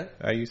 Yeah.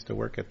 I used to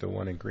work at the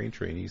one in Green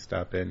Tree, and he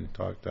stopped in and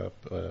talked up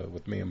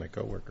with me and my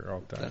coworker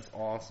all the time. That's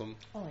awesome.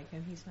 I like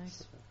him. He's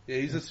nice. Yeah,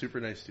 he's a super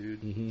nice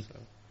dude. So.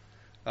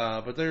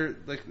 But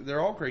they're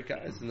all great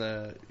guys, and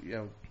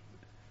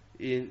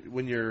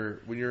when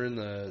you're in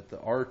the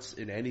arts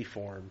in any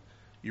form,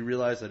 you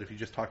realize that if you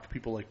just talk to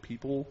people like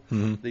people,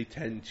 they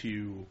tend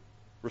to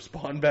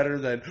respond better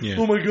than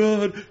oh my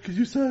god, because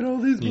you said all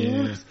these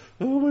books.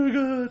 Oh my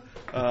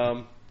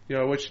god.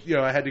 Which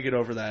I had to get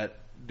over that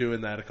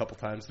doing that a couple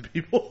times to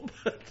people.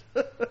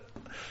 But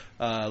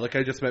like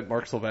I just met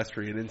Mark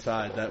Silvestri, and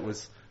inside that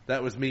was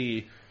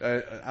me.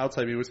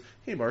 Outside me was,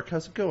 hey Mark,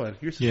 how's it going?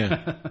 Here's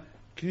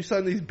can you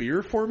sign these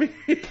beer for me?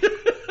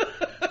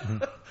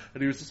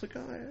 And he was just like,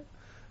 oh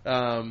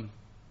yeah.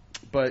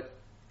 But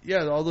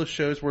yeah, all those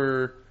shows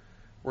were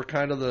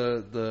kind of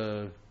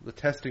the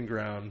testing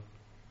ground,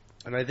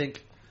 and I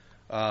think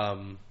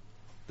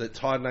that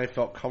Todd and I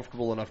felt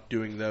comfortable enough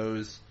doing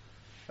those,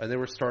 and they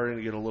were starting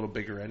to get a little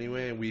bigger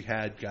anyway. And we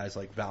had guys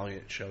like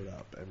Valiant showed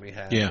up, and we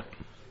had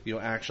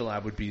Action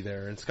Lab would be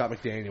there, and Scott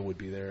McDaniel would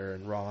be there,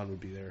 and Ron would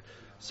be there.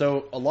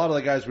 So a lot of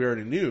the guys we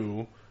already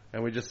knew,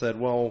 and we just said,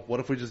 well, what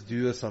if we just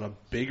do this on a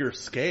bigger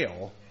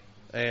scale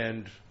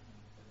and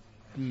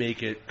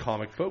make it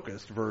comic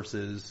focused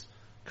versus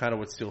kind of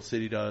what Steel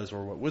City does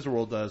or what Wizard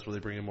World does, where they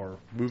bring in more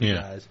movie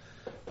guys.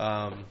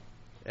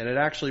 And it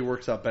actually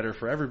works out better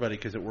for everybody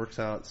because it works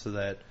out so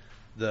that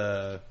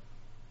the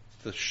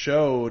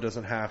show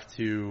doesn't have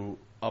to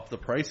up the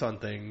price on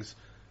things.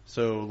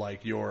 So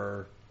like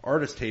your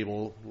artist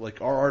table,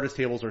 like our artist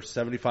tables are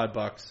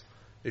 $75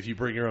 if you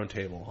bring your own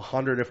table,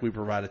 $100 if we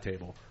provide a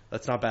table.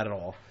 That's not bad at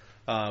all.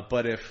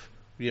 But if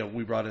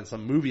we brought in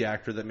some movie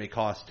actor that may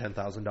cost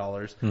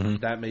 $10,000,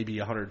 that may be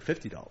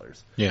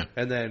 $150. Yeah.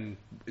 And then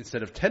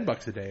instead of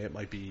 $10 a day, it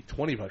might be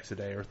 $20 a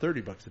day or $30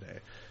 a day.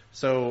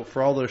 So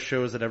for all those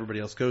shows that everybody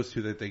else goes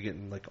to that they get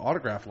in like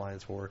autograph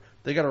lines for,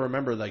 they got to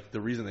remember like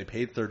the reason they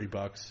paid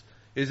 $30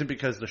 isn't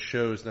because the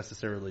show's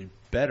necessarily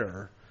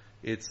better.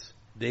 It's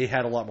they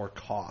had a lot more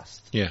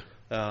cost. Yeah.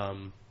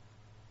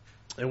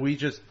 And we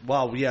just,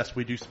 yes,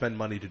 we do spend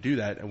money to do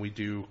that, and we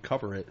do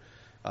cover it.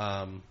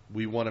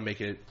 We want to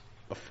make it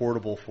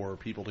affordable for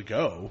people to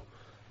go,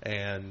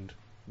 and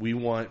we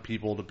want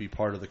people to be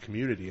part of the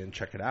community and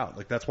check it out.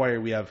 Like that's why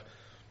we have,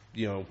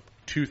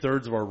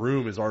 2/3 of our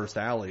room is Artist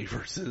Alley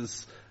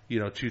versus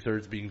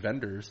 2/3 being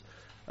vendors.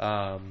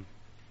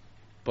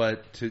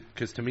 But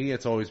because to me,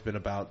 it's always been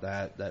about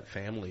that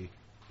family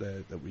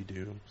that we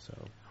do. So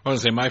I want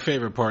to say my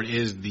favorite part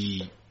is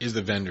the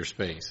vendor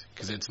space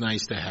because it's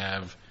nice to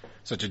have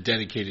such a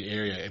dedicated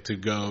area to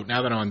go.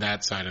 Now that I'm on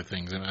that side of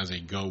things and as a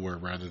goer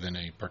rather than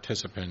a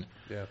participant,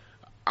 yeah,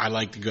 I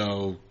like to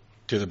go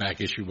to the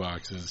back issue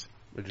boxes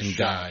and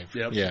dive.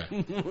 Yep. Yeah,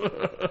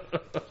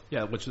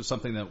 Yeah, which is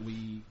something that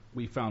we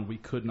found we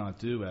could not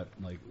do at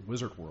like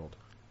Wizard World.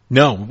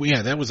 no,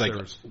 yeah, that was like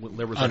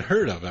There was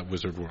unheard of at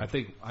Wizard World. I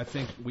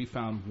think we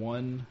found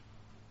one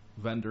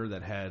vendor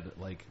that had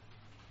like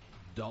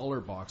dollar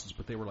boxes,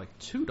 but they were like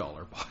 $2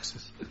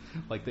 boxes.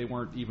 Like they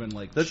weren't even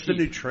like that's cheap, the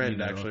new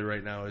trend actually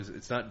right now. Is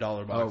it's not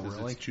dollar boxes,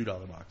 really? it's $2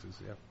 boxes.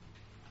 Yeah,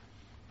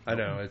 I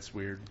know it's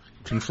weird.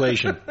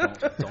 Inflation.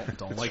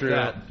 Don't like true.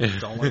 that.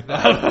 Don't like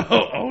that.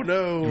 Oh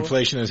no!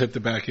 Inflation has hit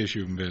the back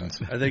issue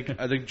bins. I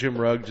think Jim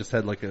Rugg just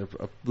had like a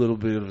little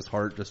bit of his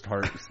heart just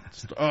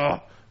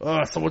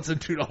someone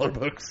said $2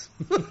 books.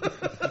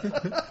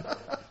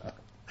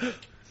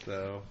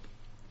 So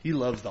he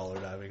loves dollar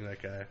diving.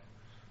 That guy,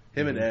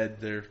 him and Ed,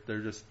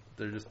 they're just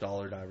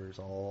dollar divers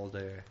all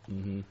day.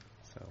 Mm-hmm.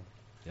 So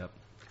Yep.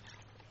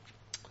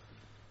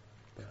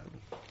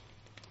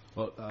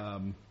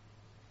 Well,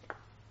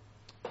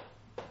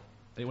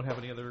 anyone have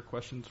any other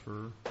questions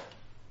for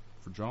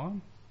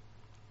John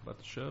about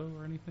the show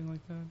or anything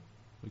like that?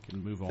 We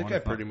can move on. I think I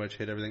pretty much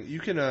hit everything. You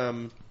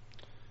can,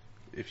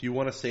 if you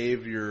want to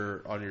save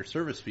on your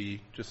service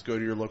fee, just go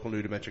to your local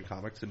New Dimension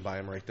Comics and buy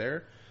them right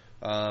there.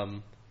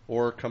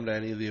 Or come to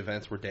any of the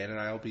events where Dan and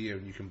I will be,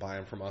 and you can buy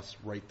them from us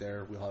right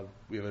there.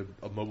 We have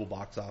a mobile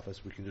box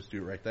office. We can just do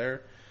it right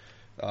there.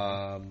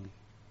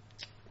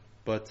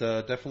 But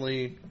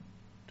definitely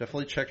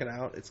check it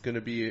out. It's going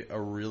to be a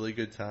really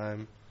good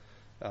time.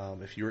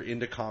 If you're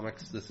into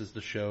comics, this is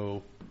the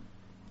show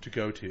to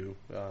go to.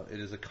 It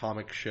is a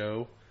comic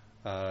show.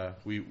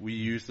 We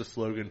use the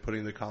slogan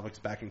 "Putting the comics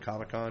back in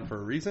Comic-Con" for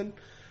a reason.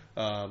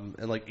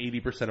 And like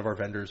 80% of our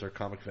vendors are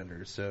comic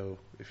vendors. So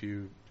if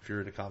you're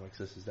into comics,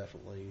 this is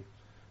definitely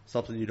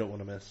something you don't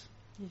want to miss.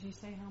 Did you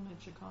say how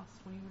much it costs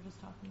when you were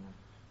just talking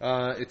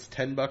about? It's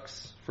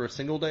 $10 for a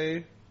single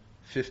day,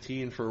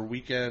 $15 for a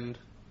weekend,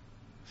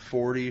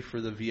 $40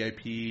 for the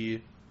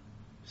VIP,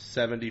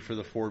 $70 for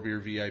the 4-beer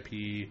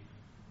VIP,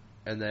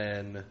 and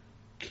then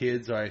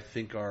kids I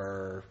think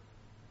are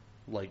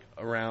like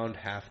around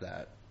half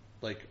that,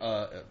 like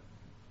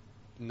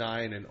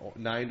 9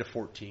 to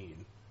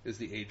 14 is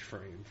the age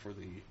frame for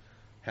the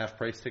half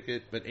price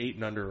ticket, but 8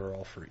 and under are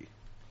all free.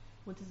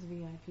 What does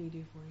VIP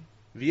do for you?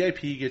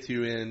 VIP gets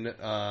you in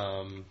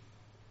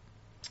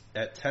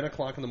at 10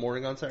 o'clock in the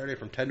morning on Saturday.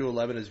 From 10 to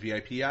 11 is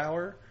VIP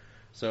hour.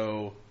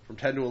 So from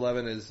 10 to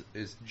 11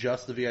 is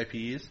just the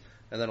VIPs,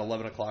 and then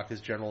 11 o'clock is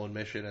general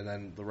admission, and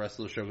then the rest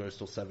of the show goes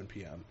till 7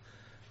 p.m.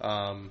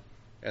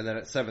 And then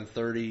at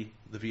 7:30,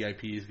 the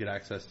VIPs get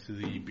access to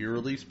the beer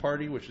release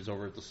party, which is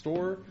over at the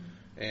store,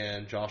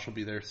 and Josh will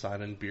be there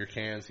signing beer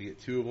cans. You get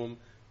 2 of them.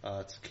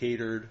 It's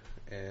catered,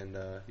 and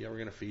we're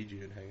going to feed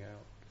you and hang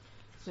out.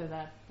 So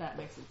that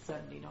makes it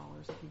 $70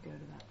 if you go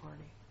to that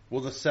party. Well,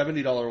 the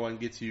 $70 one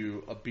gets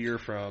you a beer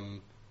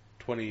from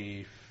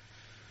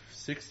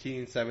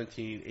 2016,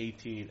 17,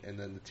 18, and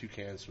then the 2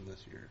 cans from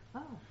this year.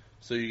 Oh.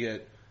 So you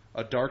get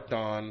a Dark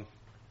Dawn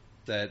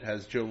that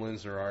has Joe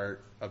Linsner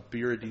art, a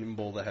Beer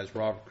Redeemable that has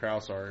Robert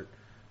Krause art,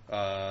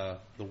 the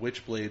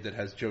Witchblade that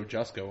has Joe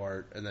Jusko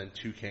art, and then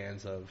 2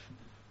 cans of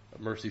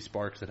Mercy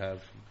Sparks that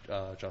have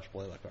Josh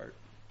Blaylock art.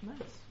 Nice.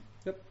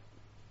 Yep.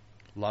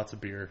 Lots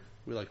of beer.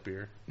 We like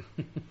beer.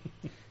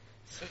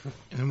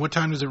 And what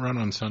time does it run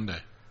on Sunday?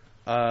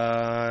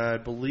 I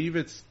believe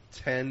it's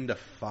 10 to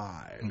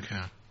 5.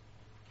 Okay.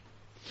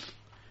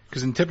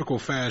 Because in typical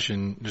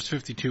fashion, there's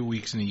 52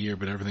 weeks in a year,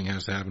 but everything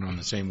has to happen on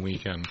the same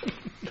weekend.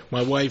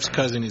 My wife's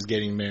cousin is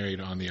getting married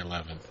on the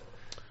 11th.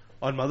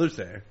 On Mother's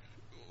Day.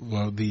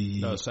 Well,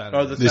 No, Saturday.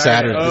 Oh, the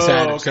Saturday. Oh, The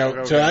Saturday.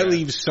 okay, So I okay.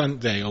 leave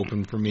Sunday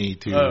open for me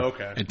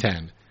to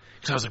attend.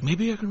 So I was like,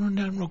 maybe I can run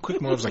down real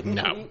quick. Mom was like,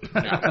 no,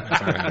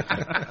 that's not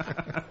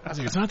happening. was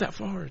like, it's not that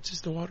far. It's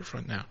just the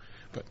waterfront now.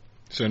 But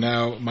so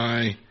now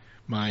my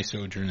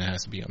sojourn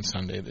has to be on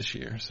Sunday this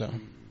year. So,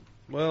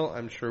 well,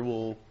 I'm sure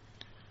we'll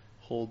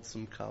hold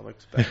some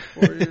comics back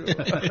for you.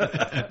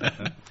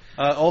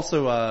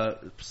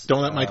 Also,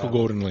 don't let Michael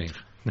Golden leave.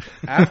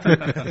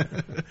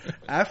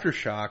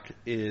 Aftershock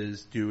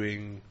is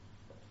doing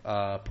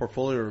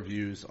portfolio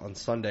reviews on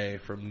Sunday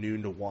from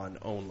noon to 1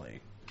 only,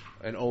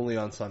 and only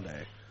on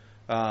Sunday.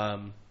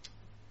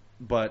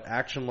 But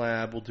Action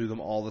Lab will do them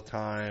all the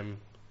time.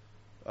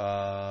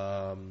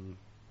 I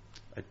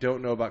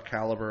don't know about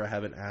Caliber. I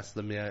haven't asked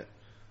them yet.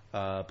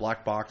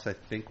 Black Box, I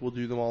think, will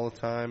do them all the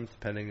time,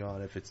 depending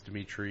on if it's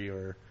Dimitri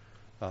or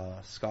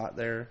Scott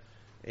there.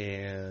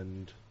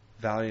 And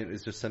Valiant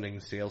is just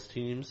sending sales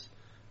teams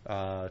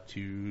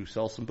to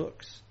sell some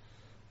books.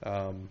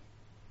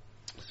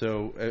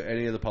 So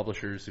any of the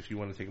publishers, if you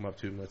want to take them up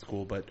to them, that's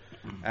cool. But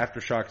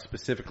Aftershock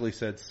specifically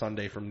said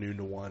Sunday from noon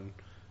to 1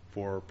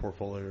 for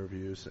portfolio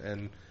reviews.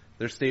 And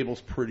their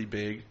stable's pretty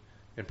big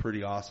and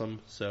pretty awesome.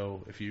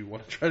 So if you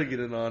want to try to get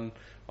in on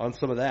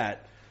some of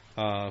that,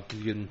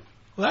 you can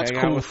that's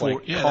hang cool out with for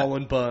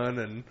Colin Bunn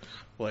and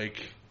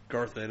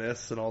Garth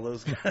Ennis and all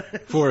those guys.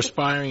 For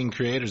aspiring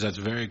creators, that's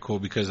very cool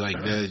because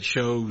it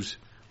shows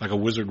like a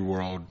Wizard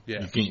World.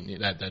 Yeah.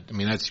 That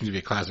seems to be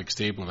a classic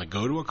staple. Like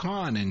go to a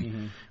con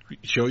and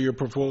show your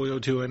portfolio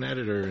to an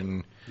editor,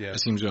 and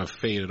it seems to have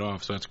faded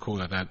off. So that's cool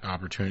that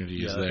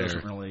opportunity is there. It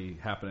doesn't really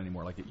happen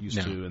anymore like it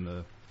used to in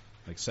the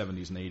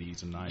 70s and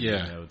 80s and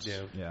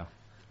 90s. Yeah.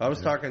 I was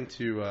talking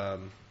to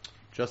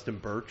Justin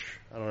Birch.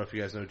 I don't know if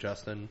you guys know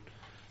Justin.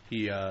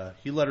 He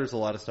letters a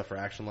lot of stuff for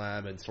Action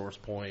Lab and Source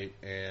Point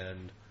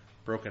and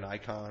Broken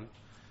Icon,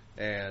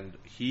 and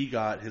he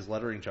got his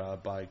lettering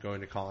job by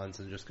going to cons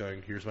and just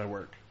going, here's my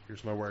work,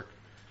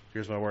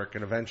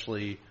 and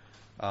eventually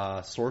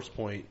Source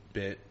Point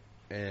bit,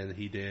 and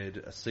he did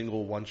a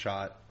single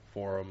one-shot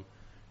for him,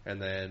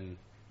 and then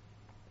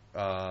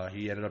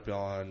he ended up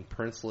on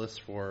Princeless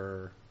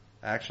for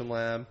Action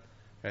Lab,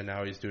 and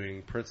now he's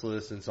doing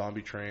Princeless and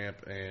Zombie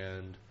Tramp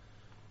and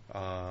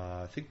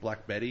I think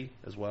Black Betty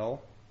as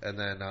well. And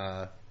then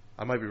I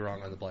might be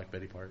wrong on the Black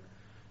Betty part,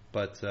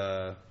 but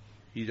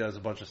he does a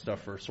bunch of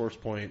stuff for Source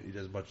Point. He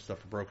does a bunch of stuff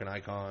for Broken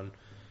Icon.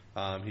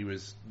 He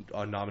was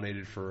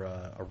nominated for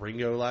a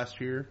Ringo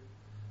last year,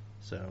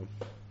 so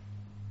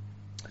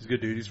he's a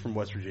good dude. He's from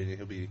West Virginia.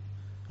 He'll be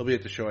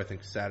at the show, I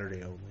think,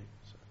 Saturday only.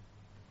 So.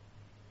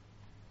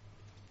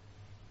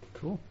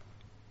 Cool.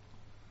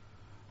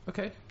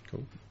 Okay.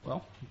 Cool.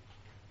 Well,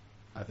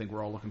 I think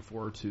we're all looking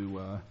forward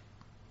to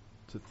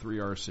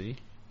 3RC.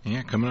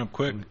 Yeah, coming up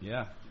quick.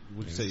 Yeah.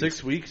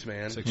 6 weeks,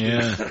 man. 6 Yeah.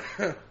 weeks.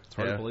 It's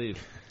hard to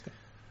believe.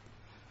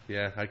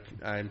 Yeah,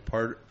 I'm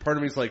part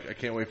of me's like, I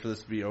can't wait for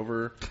this to be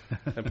over,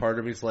 and part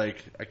of me's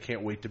like, I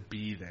can't wait to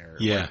be there.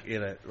 Yeah.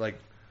 In it,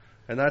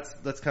 and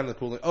that's kind of the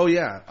cool thing. Oh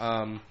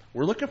yeah,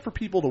 we're looking for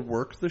people to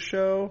work the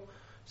show.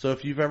 So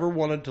if you've ever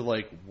wanted to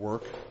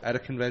work at a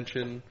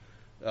convention,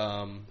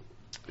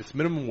 it's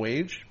minimum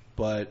wage,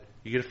 but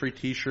you get a free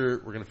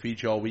T-shirt. We're gonna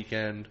feed you all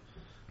weekend.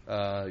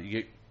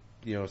 You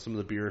get some of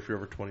the beer if you're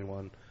over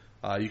 21.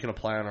 You can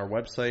apply on our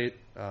website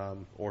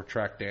or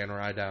track Dan or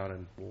I down,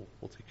 and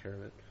we'll take care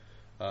of it.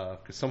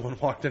 Because someone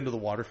walked into the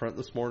waterfront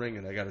this morning,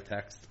 and I got a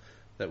text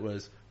that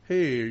was,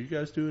 "Hey, are you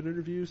guys doing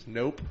interviews?"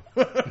 Nope.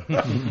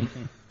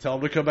 Tell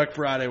them to come back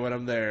Friday when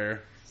I'm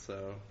there.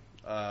 So,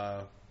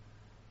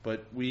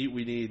 but we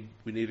need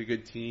a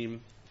good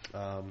team,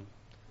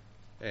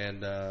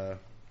 and the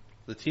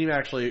team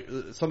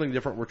actually, something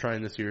different we're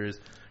trying this year is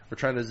we're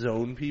trying to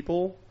zone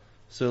people.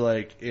 So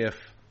if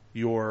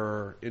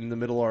you're in the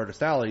middle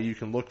artist alley, you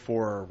can look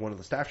for one of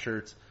the staff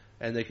shirts,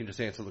 and they can just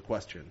answer the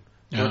question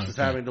versus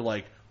having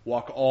to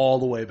walk all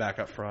the way back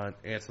up front,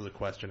 answer the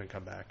question, and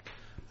come back.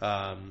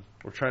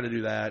 We're trying to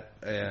do that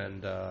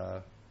and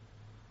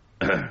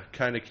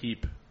kind of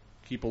keep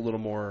a little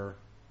more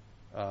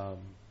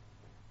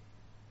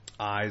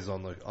eyes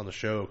on the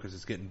show because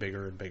it's getting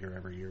bigger and bigger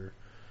every year.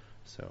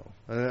 So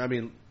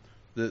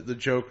the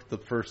joke the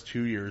first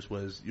 2 years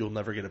was you'll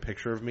never get a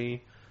picture of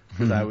me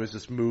because I was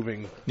just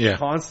moving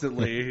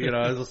constantly.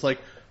 I was just like,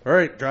 all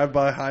right, drive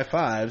by high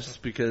fives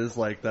because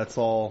that's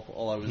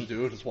all I was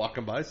doing, just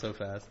walking by so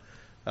fast.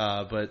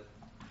 But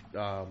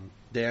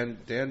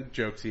Dan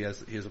jokes he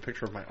has a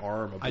picture of my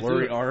arm, a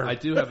blurry arm. I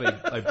do have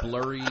a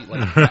blurry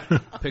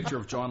picture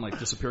of John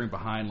disappearing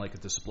behind a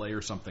display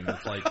or something.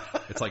 It's like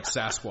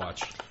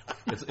Sasquatch.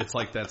 It's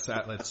like that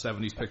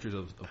 70s pictures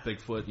of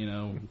Bigfoot.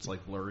 It's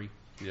blurry.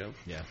 Yep.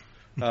 Yeah.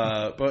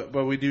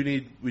 But we do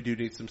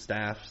need some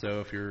staff.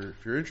 So if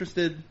you're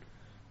interested,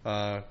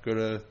 go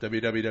to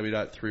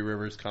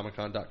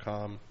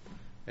www.threeriverscomiccon.com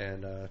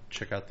and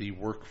check out the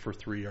Work for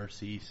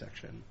 3RC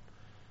section.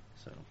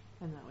 So.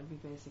 And that would be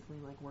basically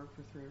work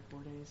for 3 or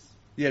 4 days.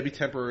 Yeah, it'd be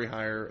temporary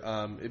hire.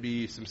 It'd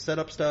be some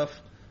setup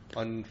stuff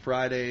on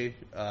Friday,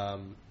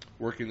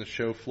 working the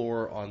show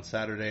floor on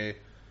Saturday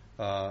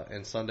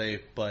and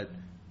Sunday. But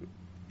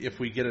if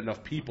we get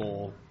enough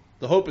people,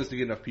 the hope is to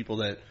get enough people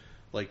that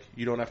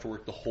you don't have to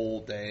work the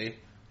whole day.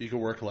 You can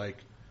work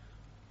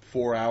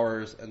 4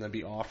 hours and then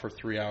be off for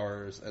 3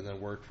 hours and then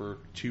work for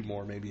 2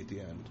 more maybe at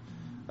the end.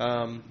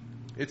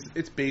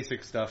 It's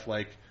basic stuff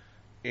like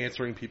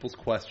answering people's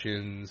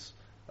questions,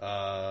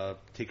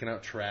 taking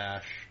out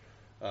trash.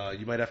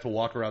 You might have to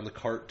walk around the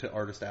cart to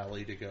Artist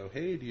Alley to go,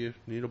 hey, do you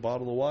need a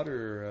bottle of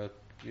water or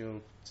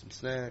some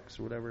snacks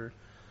or whatever.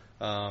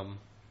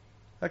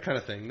 That kind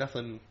of thing.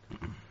 Nothing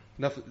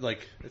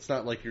like, it's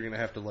not like you're going to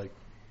have to like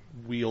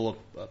wheel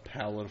a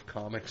pallet of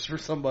comics for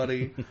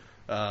somebody.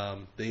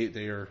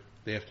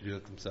 They have to do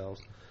it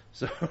themselves.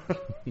 So,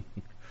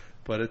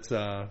 but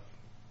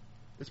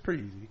it's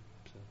pretty easy.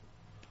 So.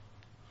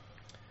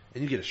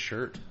 And you get a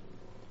shirt.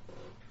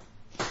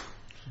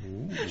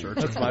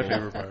 Shirts That's are my cool.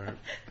 favorite part.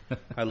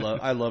 I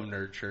love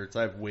nerd shirts.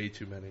 I have way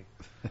too many.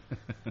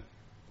 I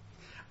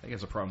think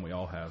it's a problem we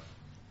all have.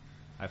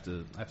 I have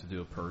to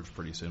do a purge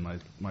pretty soon.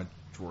 My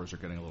drawers are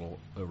getting a little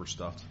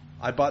overstuffed.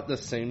 I bought the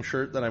same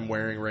shirt that I'm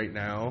wearing right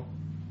now,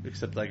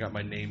 except I got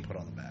my name put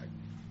on the back.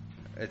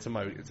 It's in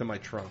my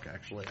trunk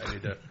actually.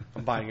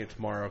 I'm buying it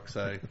tomorrow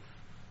because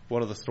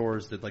one of the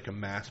stores did like a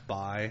mass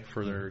buy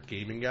for their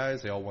gaming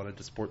guys. They all wanted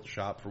to support the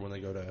shop for when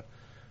they go to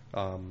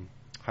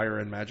higher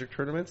end Magic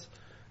tournaments,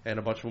 and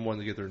a bunch of them wanted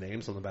to get their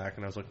names on the back.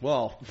 And I was like,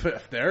 well,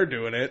 if they're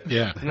doing it,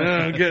 Yeah.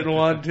 I'm getting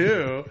one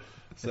too.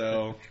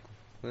 So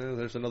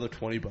there's another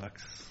 $20,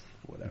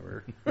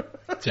 whatever.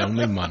 It's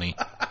only money.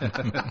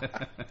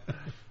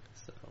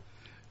 So.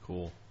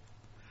 Cool.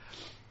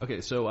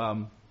 Okay,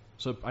 so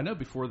so I know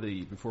before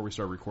we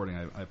started recording,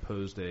 I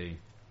posed a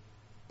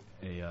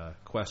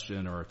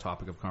question or a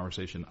topic of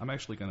conversation. I'm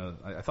actually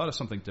I thought of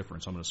something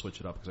different, so I'm gonna switch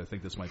it up because I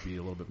think this might be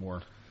a little bit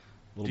more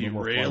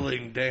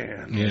Derailing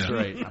Dan. Yeah. That's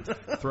right. I'm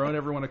throwing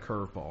everyone a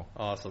curveball.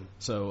 Awesome.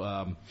 So,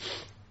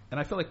 and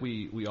I feel like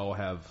we all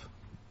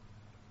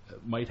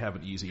might have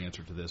an easy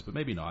answer to this, but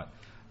maybe not.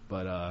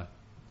 But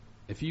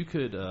if you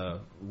could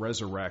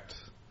resurrect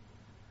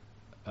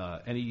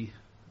any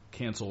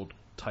canceled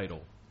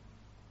title,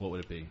 what would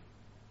it be?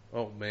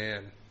 Oh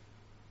man.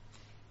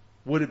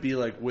 Would it be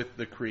like with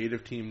the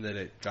creative team that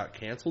it got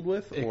canceled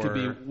with? It could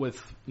be with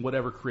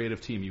whatever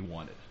creative team you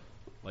wanted,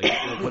 like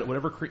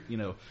whatever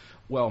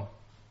Well,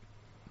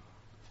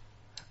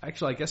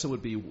 actually, I guess it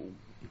would be.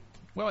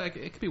 Well, it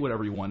could be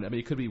whatever you want. I mean,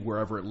 it could be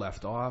wherever it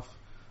left off,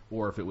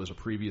 or if it was a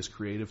previous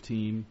creative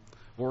team,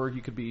 or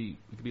you could be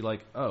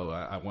like, oh,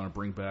 I want to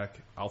bring back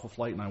Alpha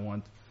Flight, and I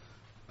want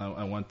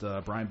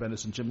Brian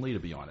Bendis and Jim Lee to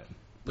be on it.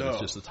 But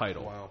it's just the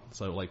title. Wow.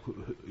 So, like,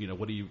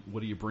 what are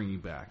you bringing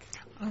back?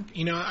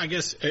 I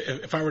guess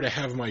if I were to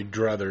have my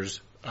druthers,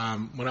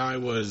 when I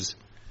was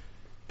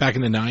back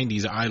in the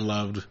 90s, I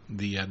loved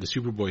the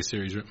Superboy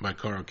series written by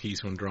Carl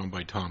Keeso and drawn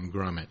by Tom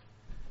Grummett.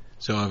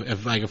 So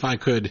if I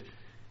could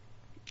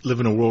live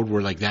in a world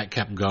where like that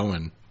kept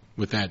going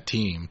with that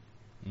team,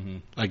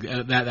 like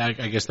that,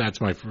 I guess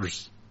that's my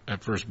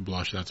at first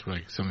blush. That's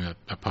like something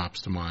that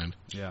pops to mind.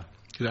 Yeah.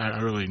 Cause I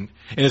really, and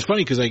it's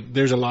funny because like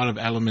there's a lot of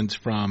elements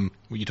from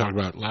what you talked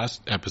about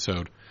last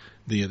episode,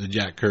 the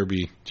Jack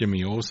Kirby,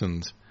 Jimmy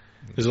Olsen's.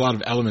 There's a lot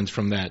of elements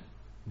from that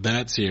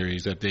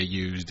series that they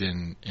used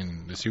in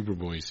the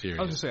Superboy series.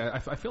 I was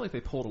gonna say I feel like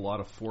they pulled a lot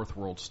of Fourth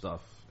World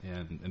stuff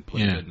and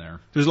put it in there.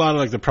 There's a lot of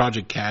like the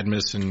Project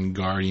Cadmus and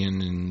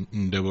Guardian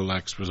and Double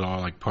X was all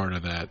like part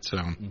of that. So,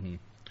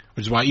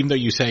 which is why even though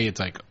you say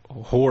it's like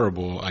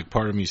horrible, like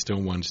part of me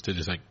still wants to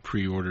just like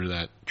pre-order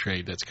that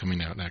trade that's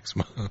coming out next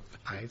month.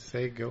 I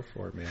say go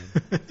for it, man.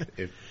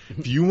 If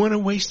If you want to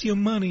waste your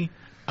money,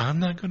 I'm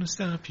not going to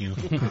stop you.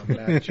 I'm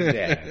not your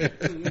dad,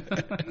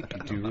 you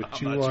do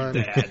what you want.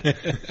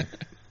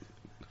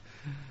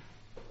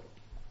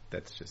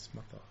 That's just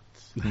my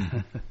thoughts.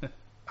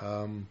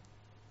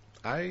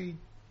 I'd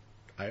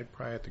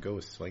probably have to go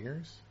with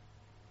Slingers.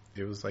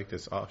 It was like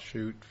this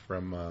offshoot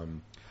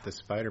from the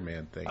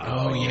Spider-Man thing.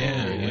 Oh,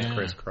 yeah, with yeah.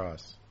 Chris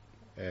Cross,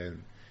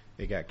 and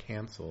it got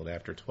canceled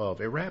after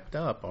 12. It wrapped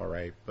up all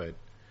right, but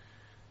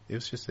it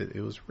was just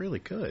it was really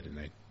good, and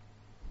I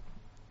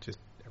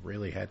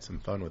really had some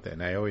fun with it,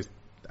 and I always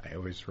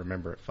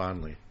remember it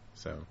fondly.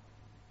 So,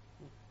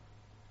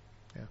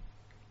 yeah.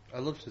 I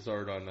loved his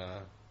art on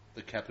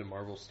the Captain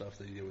Marvel stuff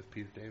that he did with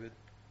Peter David.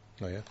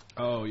 Oh yeah.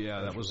 Oh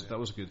yeah, that was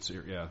a good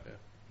series.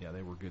 Yeah,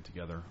 they were good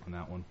together on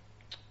that one.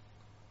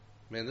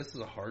 Man, this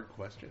is a hard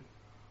question.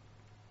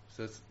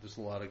 So there's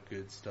a lot of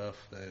good stuff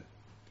that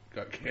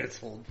got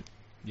canceled.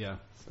 Yeah.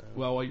 So.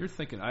 Well, while you're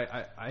thinking, I've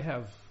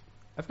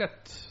got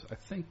I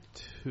think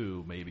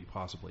two, maybe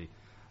possibly.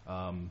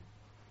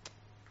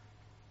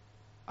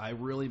 I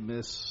really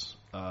miss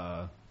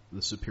the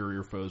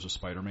Superior Foes of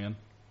Spider-Man.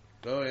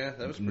 Oh yeah,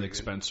 that was pretty Nick good.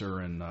 Spencer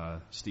and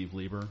Steve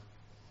Lieber.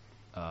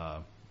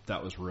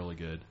 That was really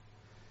good,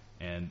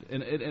 and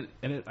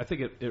I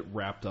think it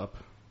wrapped up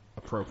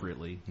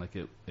appropriately. Like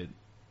it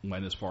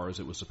went as far as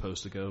it was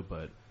supposed to go,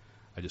 but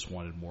I just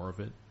wanted more of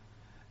it.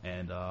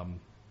 And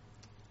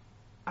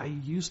I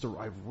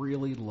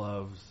really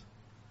loved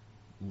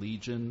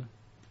Legion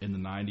in the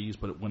 90s,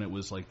 but when it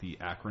was like the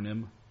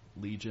acronym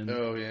Legion.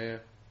 Oh yeah.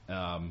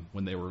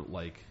 When they were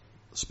like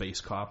space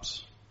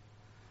cops.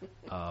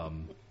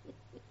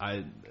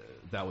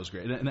 That was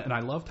great, and I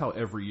loved how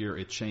every year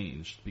it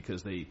changed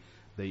because they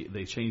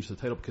changed the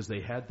title because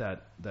they had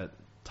that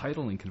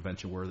titling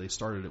convention where they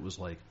started. It was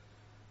like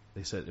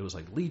they said it was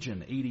like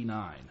Legion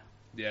 89.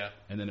 Yeah.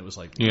 And then it was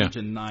like Yeah,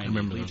 Legion 9, I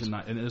remember Legion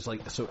those. 9. And it was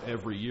like, so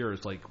every year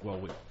it's like,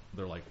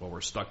 they're like, well,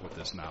 we're stuck with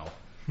this now.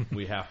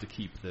 We have to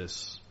keep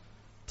this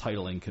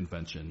titling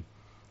convention.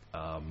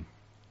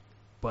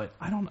 But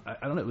I don't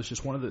know. It was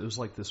just it was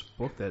like this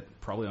book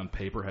that probably on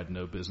paper had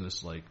no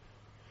business like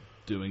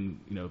doing,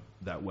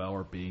 that well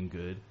or being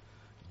good.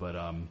 But,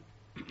 and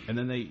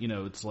then they,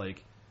 it's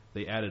like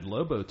they added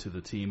Lobo to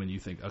the team and you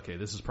think, okay,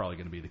 this is probably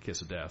going to be the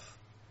kiss of death.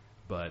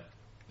 But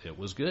it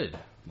was good.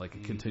 Like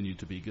it continued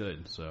to be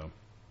good. So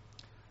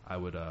I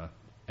would,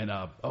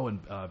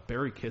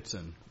 Barry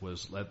Kitson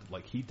was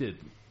like he did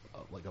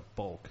like a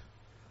bulk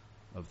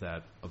of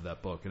that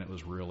book, and it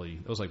was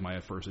like my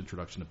first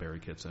introduction to Barry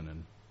Kitson,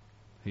 and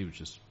he was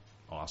just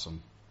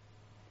awesome.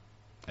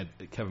 And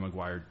Kevin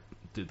Maguire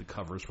did the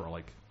covers for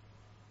like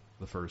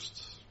the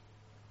first,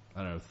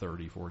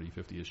 30, 40,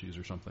 50 issues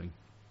or something.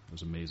 It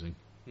was amazing.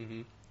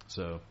 Mm-hmm.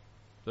 So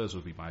those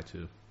would be my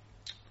two.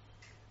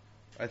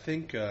 I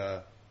think,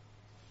 I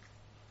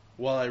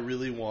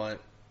really want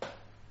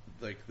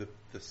like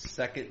the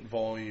second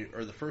volume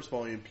or the first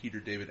volume Peter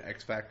David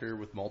X Factor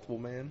with Multiple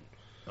Man.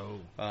 Oh.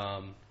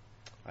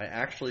 I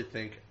actually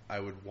think I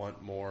would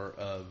want more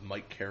of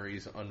Mike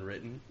Carey's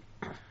Unwritten.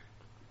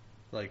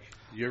 Like,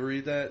 you ever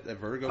read that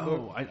Vertigo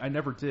book? I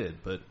never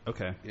did, but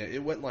okay. Yeah,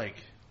 it went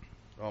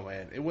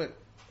it went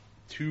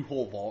two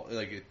whole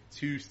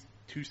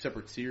two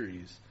separate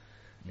series,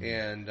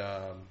 and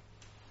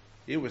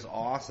it was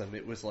awesome.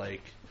 It was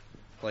like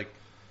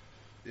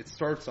it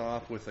starts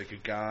off with like a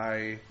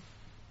guy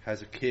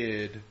has a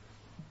kid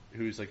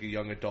who's like a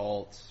young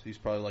adult. He's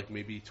probably like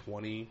maybe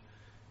 20,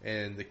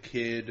 and the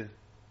kid,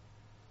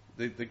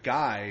 the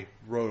guy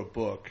wrote a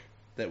book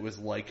that was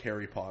like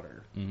Harry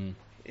Potter,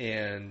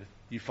 and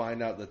you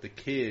find out that his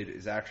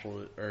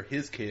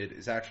kid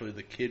is actually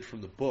the kid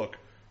from the book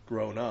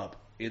grown up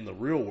in the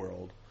real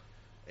world,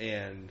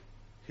 and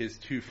his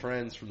two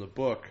friends from the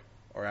book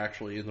are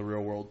actually in the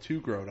real world too,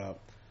 grown up,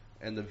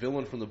 and the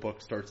villain from the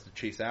book starts to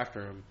chase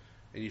after him,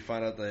 and you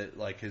find out that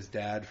like his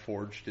dad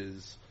forged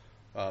his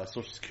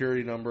social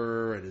security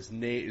number and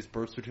his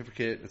birth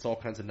certificate, and it's all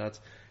kinds of nuts,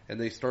 and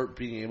they start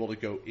being able to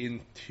go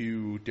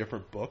into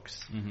different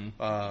books.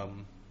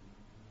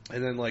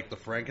 And then like the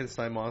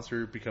Frankenstein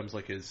monster becomes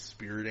like his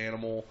spirit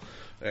animal,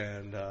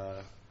 and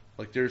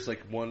like there's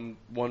like one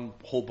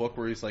whole book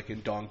where he's like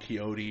in Don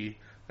Quixote,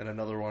 and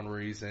another one where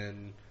he's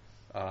in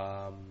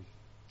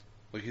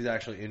like he's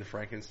actually in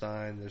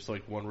Frankenstein. There's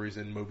like one where he's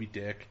in Moby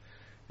Dick,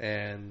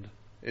 and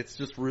it's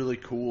just really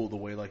cool the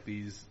way like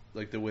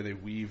the way they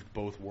weaved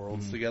both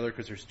worlds together,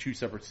 because there's two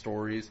separate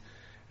stories,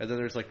 and then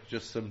there's like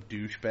just some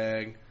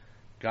douchebag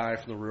guy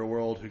from the real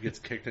world who gets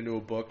kicked into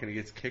a book, and he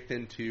gets kicked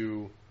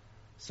into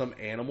some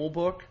animal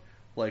book,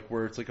 like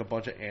where it's like a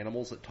bunch of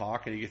animals that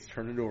talk, and he gets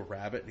turned into a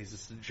rabbit, and he's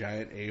just a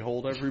giant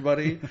a-hole to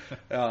everybody.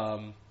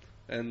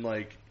 And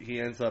like he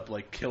ends up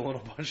like killing a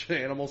bunch of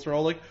animals. They're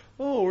all like,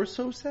 "Oh, we're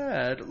so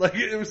sad." Like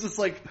it was just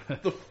like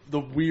the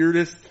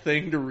weirdest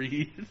thing to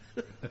read.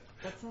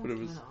 That sounds But it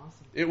was kind of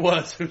awesome. It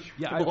was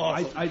Yeah, real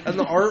awesome. And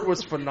the art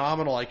was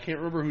phenomenal. I can't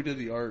remember who did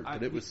the art,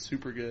 but it was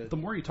super good. The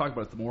more you talk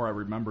about it, the more I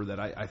remember that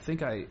I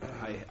think I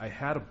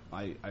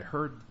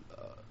heard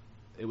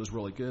it was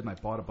really good, and I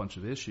bought a bunch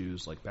of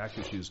issues, like back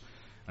issues.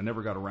 I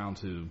never got around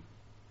to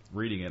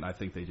reading it. I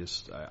think they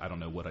just I don't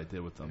know what I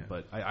did with them,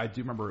 but I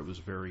do remember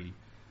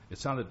it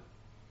sounded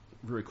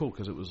very cool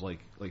because it was like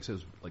it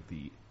says like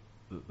the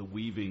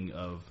weaving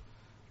of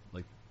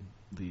like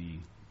the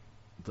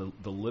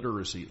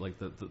literacy, like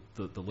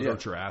the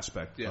literature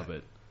aspect of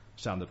it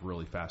sounded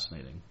really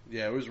fascinating.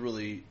 Yeah, it was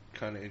really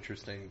kind of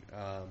interesting.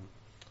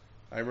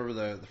 I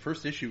remember the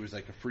first issue was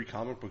like a free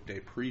comic book day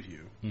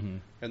preview,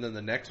 and then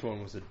the next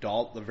one was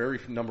 $1. The very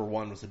number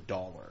one was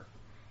 $1,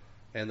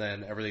 and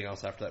then everything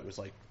else after that was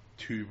like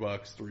 $2,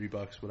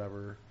 $3,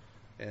 whatever.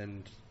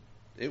 And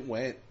it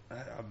went.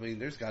 I mean,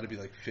 there's got to be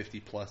like 50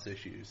 plus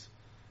issues.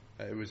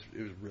 It was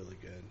really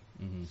good.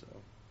 So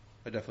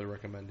I definitely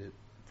recommend it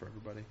for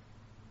everybody.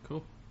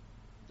 Cool.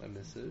 I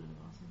miss it. Kind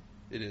of awesome.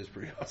 It is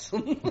pretty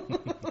awesome.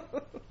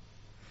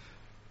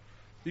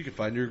 You can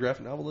find your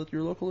graphic novel at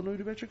your local New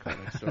Dimension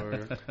comic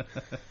store.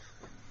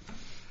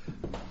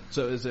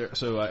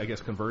 So I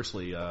guess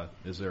conversely,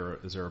 is there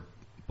a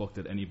book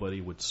that anybody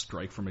would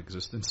strike from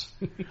existence?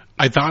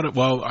 I thought it.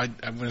 Well, I'm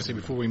going to say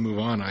before we move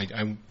on,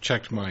 I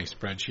checked my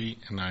spreadsheet,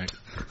 and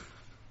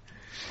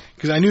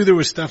because I knew there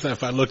was stuff that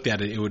if I looked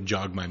at it, it would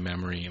jog my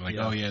memory. Like,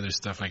 oh yeah, there's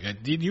stuff like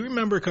that. Did you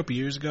remember a couple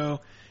years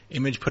ago,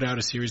 Image put out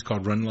a series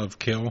called Run, Love,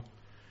 Kill?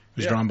 It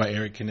was drawn by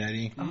Eric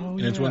Canetti. Oh,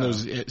 and it's one of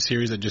those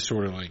series that just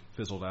sort of like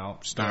fizzled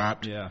out,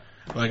 stopped. Yeah.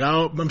 Like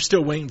I'm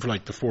still waiting for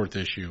like the 4th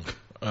issue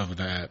of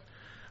that.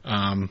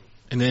 And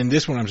then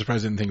this one, I'm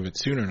surprised I didn't think of it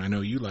sooner, and I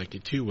know you like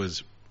it too,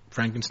 was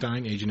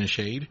Frankenstein, Agent of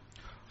Shade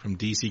from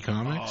DC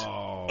Comics.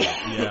 Oh,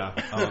 yeah.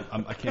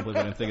 I can't believe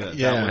I didn't think of that.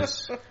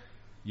 Yeah.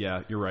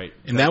 Yeah, you're right.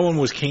 And that one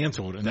was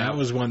canceled, and that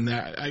was one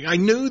that I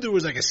knew there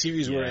was like a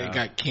series where Yeah. it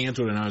got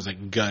canceled, and I was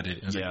like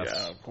gutted. I was like, Yes.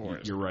 yeah, of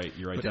course. You're right.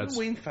 You're right. But didn't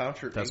Wayne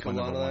Foucher that's ink a my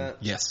lot of number one. that?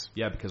 Yes.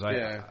 Yeah, because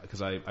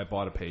I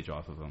bought a page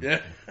off of him.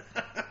 Yeah.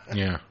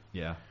 Yeah.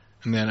 Yeah.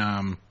 And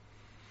then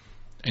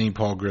any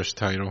Paul Grist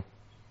title.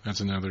 That's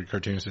another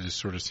cartoonist that just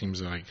sort of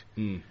seems like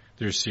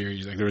their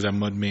series. Like there was that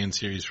Mudman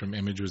series from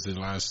Image was the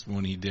last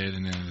one he did,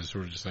 and then it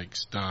sort of just like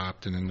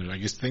stopped. And then I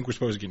think we're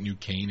supposed to get new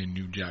Kane and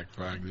new Jack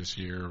Flag this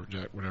year, or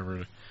Jack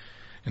whatever.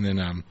 And then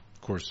of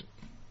course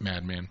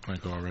Madman,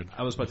 Mike Allred.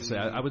 I was about to say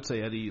I would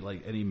say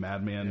any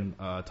Madman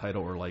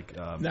title or like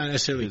Not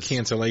necessarily his-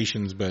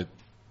 cancellations, but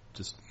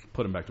just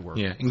put him back to work.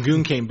 yeah. And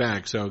Goon came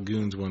back, so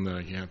Goon's one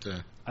that you have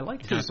to. I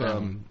liked his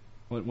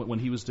when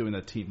he was doing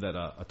that team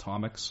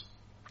Atomics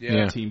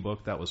Yeah. team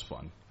book. That was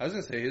fun. I was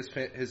gonna say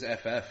his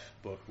FF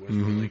book was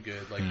really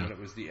good. Like when it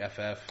was the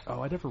FF.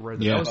 Oh, I never read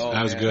that. Yeah, that was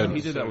that was good.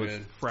 He did So that with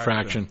good.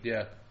 Fraction.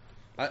 Yeah.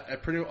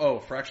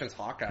 Fraction's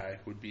Hawkeye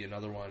would be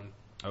another one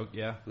Oh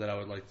yeah. that I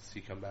would like to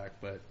see come back,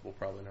 but will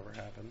probably never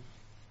happen.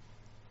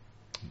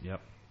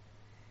 Yep.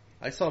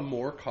 I saw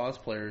more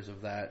cosplayers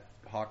of that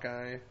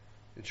Hawkeye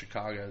in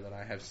Chicago than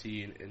I have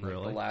seen in like,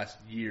 Really? the last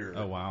year.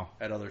 Oh wow.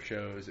 At other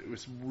shows, it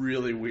was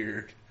really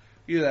weird.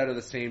 Either that or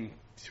the same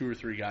 2 or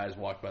 3 guys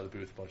walked by the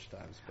booth a bunch of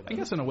times. But I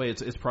guess in a way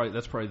that's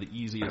probably the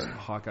easiest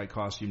Hawkeye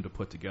costume to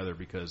put together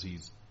because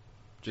he's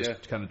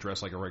just kind of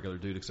dressed like a regular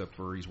dude, except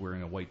for he's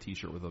wearing a white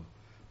T-shirt with a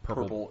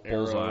purple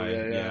bullseye.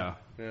 arrow.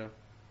 Yeah.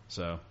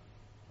 So,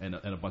 and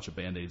a bunch of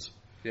Band-Aids.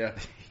 Yeah.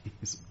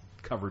 He's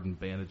covered in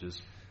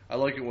bandages. I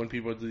like it when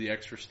people do the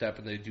extra step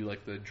and they do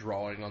like the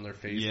drawing on their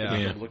face Yeah. to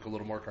make Yeah. them look a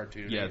little more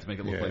cartoony. Yeah, to make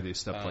it look like they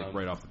stepped like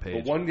right off the page.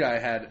 But one guy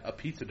had a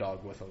pizza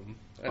dog with him,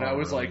 and Oh, I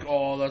was really? like,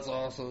 "Oh, that's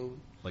awesome!"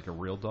 Like a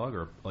real dog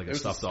or like It a was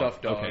a stuffed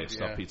stuffed dog, Okay,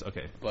 stuffed yeah. pizza.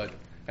 Okay.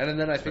 And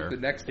then I think Fair. the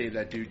next day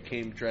that dude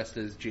came dressed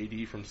as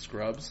JD from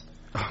Scrubs,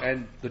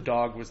 and the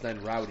dog was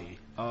then Rowdy.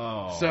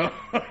 Oh, So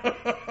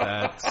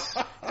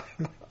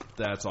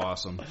that's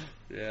awesome.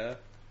 yeah,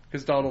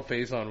 because Donald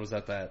Faison was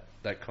at that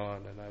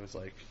con, and I was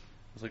like,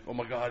 "Oh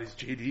my god, he's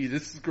JD!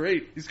 This is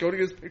great! He's going to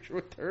get his picture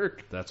with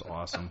Turk." That's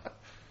awesome.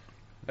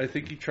 I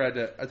think he tried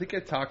to. I think I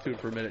talked to him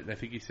for a minute, and I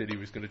think he said he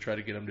was going to try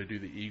to get him to do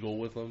the eagle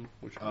with him,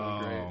 which would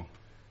be great.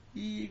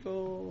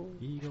 Eagle.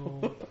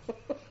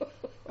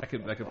 That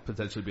could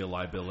potentially be a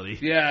liability.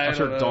 Yeah, I'm I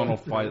sure don't know.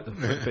 Donald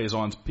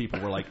Faison's people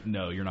were like,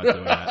 "No, you're not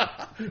doing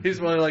that." He's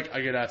probably like,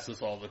 I get asked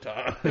this all the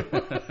time.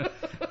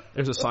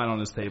 There's a sign on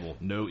his table: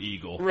 "No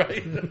eagle."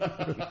 Right.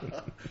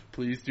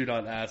 Please do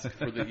not ask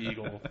for the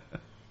eagle.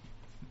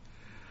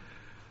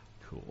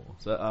 Cool.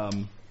 So,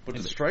 But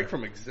to strike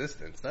from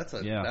existence, that's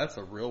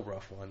a real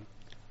rough one.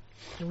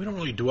 Yeah, we don't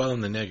really dwell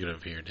on the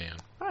negative here, Dan.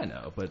 I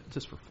know, but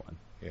just for fun.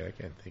 Yeah, I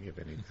can't think of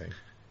anything.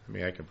 I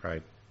mean, I could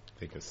probably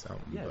think of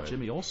something. Yeah, but...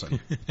 Jimmy Olsen.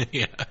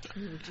 Yeah.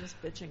 We were just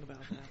bitching about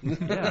that.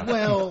 Yeah.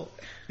 Well,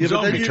 Yeah,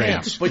 but Zombie then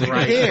trains. but you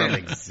Right can't. from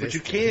But existence. you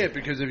can't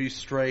because if you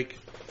strike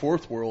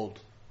Fourth World,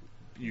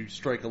 you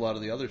strike a lot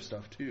of the other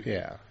stuff too.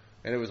 yeah,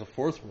 And it was a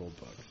Fourth World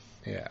book.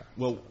 yeah.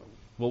 Well,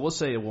 we'll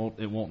say it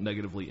won't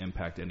negatively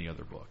impact any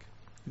other book.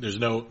 There's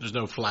no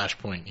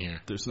flashpoint here.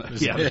 There's no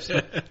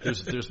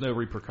there's no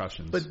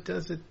repercussions. But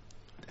does it?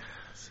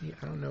 See,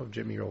 I don't know if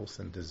Jimmy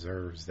Olsen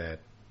deserves that.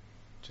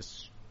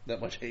 Just That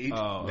much hate.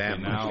 oh, that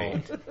okay,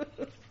 much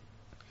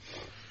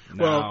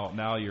now, hate.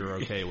 now you're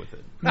okay with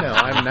it. No,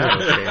 I'm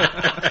not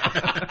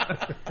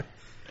okay.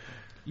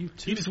 You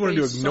He just wanted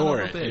to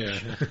ignore it.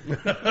 Bitch.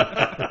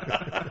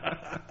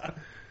 Yeah.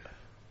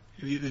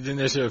 He didn't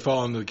necessarily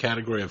fall into the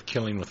category of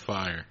killing with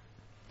fire.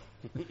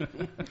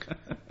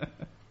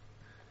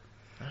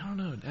 I don't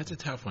know. That's a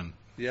tough one.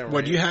 Yeah, right.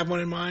 What, do you have one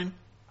in mind?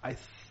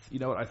 You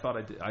know what? I thought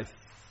I did. I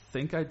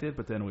think I did,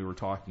 but then we were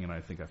talking, and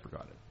I think I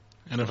forgot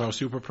it. NFL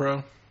Super Pro?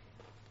 I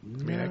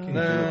mean, I can do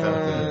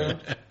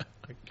without that.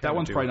 That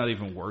one's probably not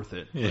even worth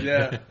it.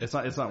 Yeah. It's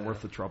not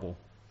worth the trouble.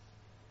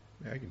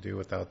 I can do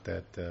without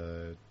that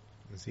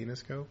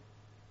Xenoscope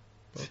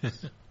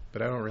books,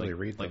 but I don't really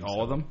read them. Like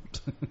all of them.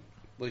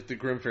 Like the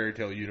Grimm Fairy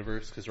Tale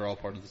universe, because they're all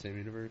part of the same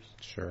universe.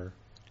 Sure.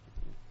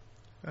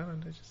 I don't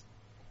know. Just.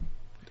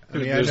 I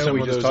There's mean, I know some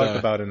we of just those, talked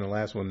about in the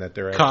last one that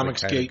they're actually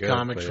Comics kinda Gate good,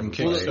 comics but from it was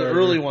Well, like- the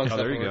early ones. Oh,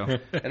 there you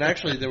definitely were. And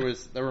actually,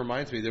 that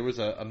reminds me, there was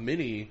a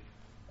mini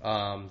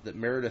that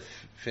Meredith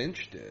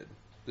Finch did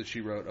that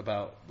she wrote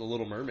about the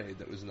Little Mermaid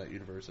that was in that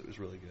universe. That was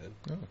really good.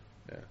 Oh.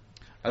 Yeah,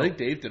 I think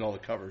Dave did all the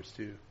covers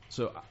too.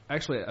 So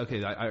actually,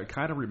 okay, I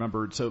kind of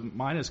remembered. So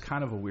mine is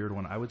kind of a weird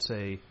one. I would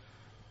say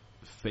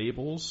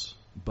Fables,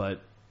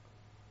 but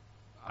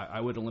I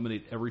would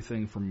eliminate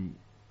everything from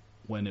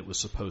when it was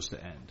supposed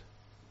to end.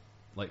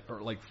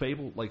 Like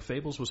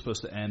Fables was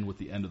supposed to end with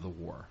the end of the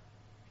war.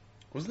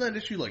 Wasn't that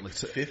issue like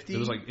 50? It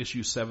was like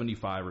issue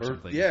 75 or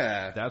something.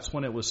 Yeah, That's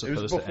when it was it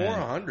supposed was to before end.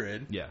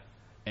 100. Yeah,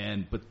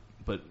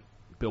 but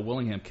Bill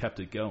Willingham kept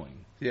it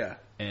going, Yeah,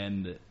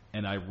 and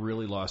I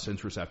really lost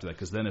interest after that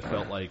because then it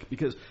felt like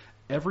because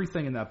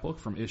everything in that book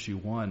from issue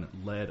 1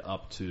 led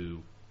up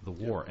to the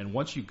war, and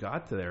once you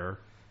got there,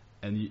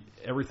 and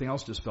everything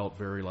else just felt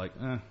very like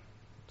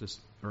just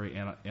very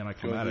Going through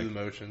anticlimactic. the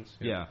motions.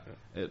 Yeah.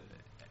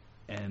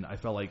 And I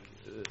felt like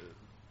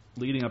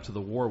leading up to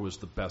the war was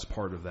the best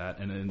part of that,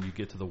 and then you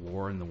get to the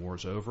war, and the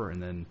war's over,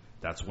 and then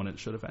that's when it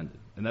should have ended,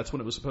 and that's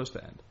when it was supposed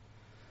to end.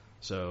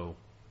 So,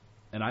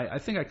 and I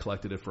think I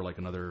collected it for like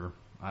another,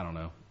 I don't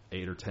know,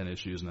 8 or 10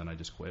 issues, and then I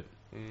just quit.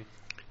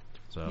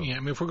 So Yeah, I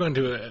mean, if we're going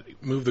to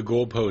move the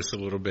goalposts a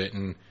little bit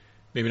and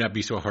maybe not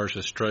be so harsh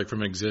a strike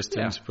from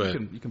existence, but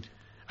you can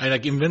I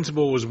like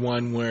Invincible was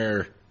one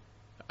where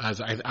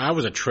I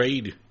was a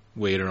trade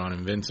waiter on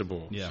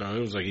Invincible, Yeah. so it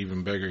was like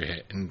even bigger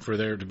hit. And for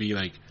there to be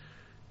like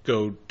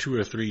go 2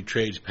 or 3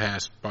 trades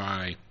past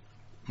by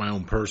my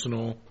own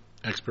personal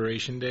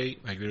expiration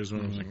date, like there's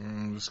one I was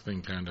like, this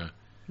thing kind of.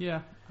 yeah. I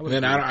And would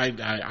then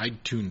agree. I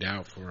tuned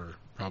out for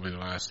probably the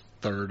last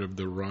third of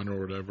the run or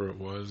whatever it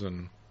was,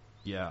 and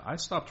Yeah, I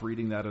stopped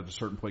reading that at a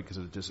certain point because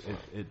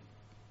it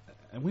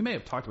and we may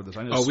have talked about this.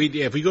 I know.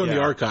 if we go in the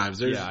Yeah. archives,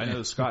 there's I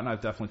know Scott and I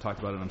have definitely talked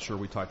about it. I'm sure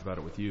we talked about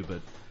it with you,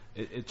 but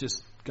it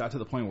just got to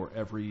the point where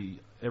every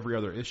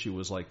other issue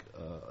was like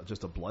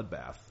just a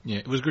bloodbath. yeah,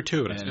 it was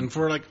gratuitous, and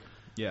for like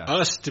Yeah,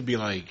 us to be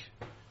like,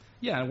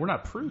 yeah, and we're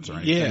not prudes or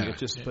anything. Yeah. It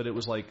just, but it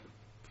was like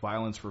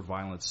violence for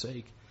violence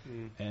sake,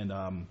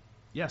 and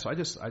yeah. So I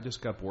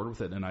just got bored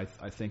with it, and I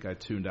think I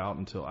tuned out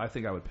until I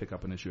think I would pick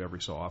up an issue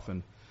every so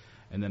often,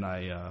 and then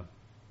I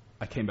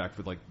came back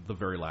for like the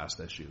very last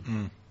issue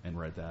and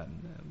read that,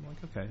 and I'm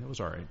like, okay, it was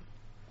all right.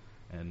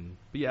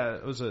 But yeah,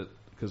 it was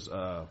because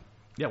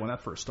when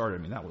that first started,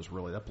 I mean,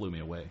 that blew me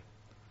away.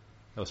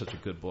 That was such a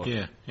good book.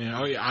 yeah.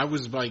 Oh, yeah. I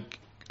was like,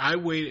 I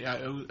waited.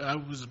 I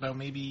was about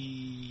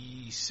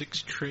maybe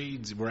 6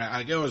 trades where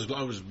I was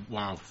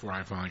wow before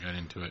I finally got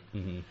into it.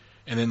 Mm-hmm.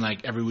 And then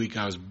like every week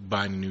I was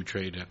buying a new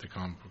trade at the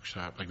comic book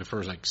shop. Like the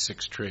first like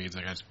 6 trades,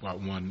 like I just bought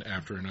one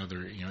after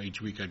another. You know,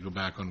 each week I'd go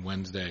back on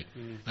Wednesday.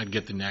 I'd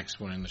get the next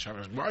one in the shop. I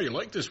was like, wow, you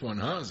like this one,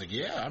 huh? I was like,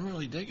 yeah, I'm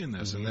really digging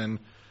this. And then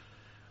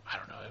I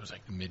don't know, it was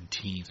like the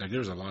mid-teens. Like there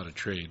was a lot of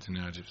trades, and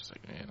I was just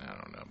like, man, I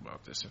don't know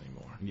about this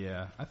anymore.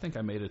 Yeah, I think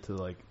I made it to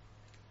like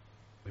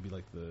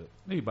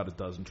maybe about a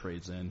dozen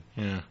trades in,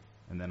 Yeah.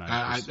 and then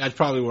That's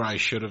probably where I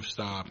should have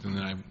stopped, and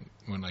then I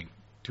went like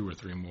 2 or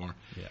 3 more.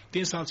 Yeah.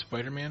 Dan Slott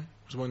Spider-Man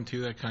was one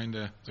too that kind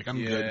of like I'm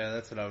Yeah, good.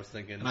 that's what I was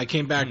thinking. And I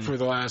came back for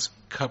the last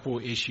couple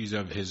issues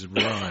of his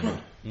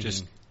run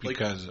just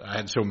because I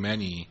had so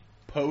many.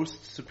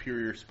 Post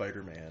Superior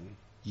Spider-Man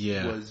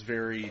Yeah. was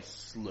very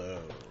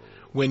slow.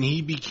 When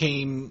he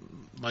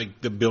became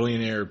like the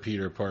billionaire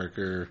Peter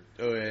Parker,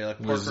 Oh yeah, like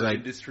was Parker like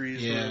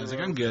Industries. yeah, or I was like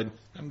whatever.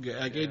 I'm good.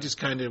 Like it just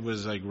kind of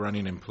was like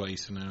running in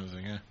place, and I was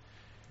like,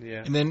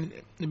 Yeah. And then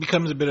it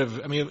becomes a bit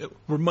of, I mean,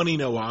 we're money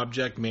no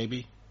object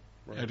maybe.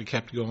 Right. I'd have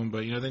kept going,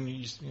 but then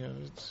you just,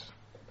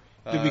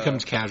 it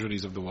becomes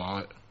casualties of the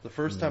wallet. The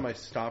first time I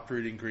stopped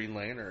reading Green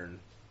Lantern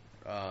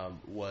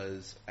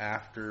was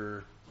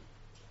after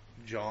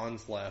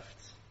Johns left,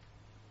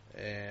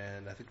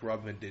 and I think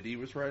Rob Venditti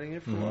was writing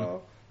it for a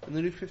while in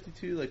the New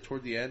 52, like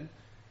toward the end,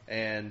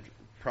 and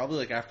probably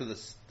like after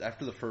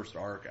the first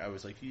arc, I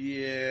was like,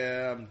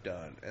 yeah, I'm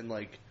done, and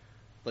like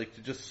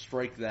to just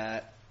strike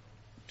that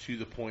to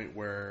the point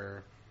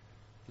where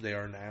they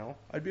are now,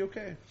 I'd be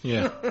okay.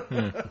 Yeah.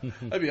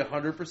 I'd be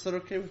 100%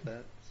 okay with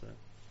that. So.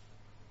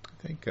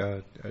 I think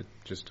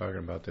just talking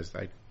about this,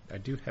 I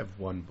do have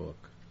one book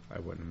I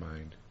wouldn't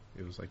mind.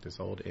 It was like this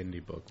old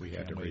indie book we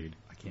had to read.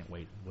 I can't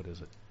wait. What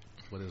is it?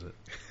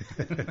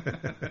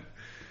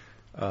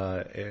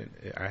 And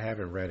I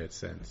haven't read it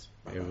since.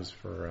 It was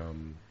for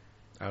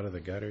Out of the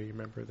Gutter. You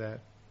remember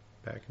that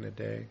back in the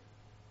day?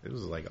 It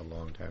was like a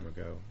long time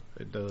ago.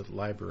 The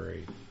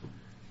library,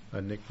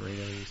 Nick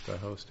Marino used to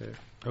host it.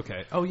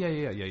 Okay. Oh yeah.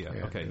 Yeah,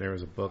 Okay. and there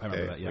was a book I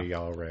remember that, we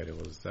all read. It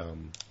was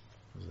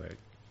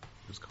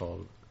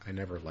called I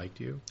Never Liked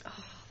You.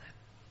 Oh,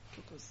 that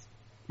book was.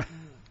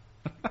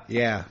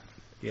 Yeah.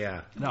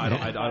 No, I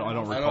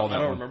don't recall that I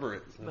don't one. remember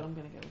it. So. But I'm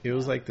gonna go. With It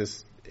was that. like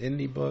this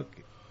indie book,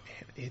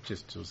 and it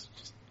just was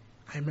just.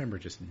 I remember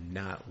just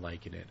not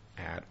liking it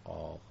at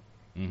all.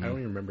 Mm-hmm. I don't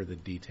even remember the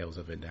details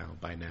of it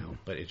by now,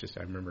 but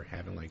I remember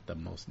having like the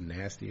most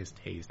nastiest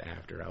taste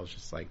after. I was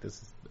just like,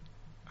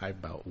 I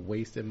about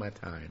wasted my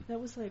time. That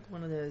was like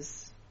one of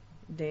those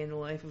day in the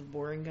life of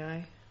boring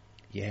guy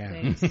Yeah.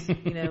 things.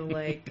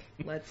 Like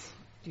let's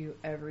do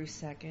every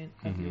second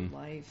of your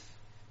life,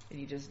 and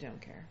you just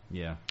don't care.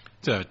 Yeah.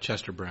 It's a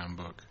Chester Brown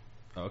book.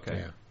 Okay.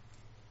 Yeah.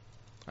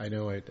 I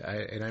know it.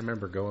 And I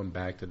remember going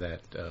back to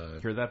that.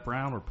 Hear that,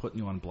 Brown? We're putting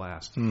you on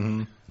blast.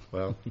 Mm-hmm.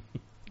 Well,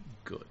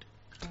 good.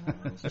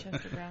 Was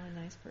Chester Brown a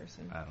nice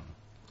person? I don't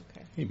know.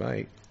 Okay. He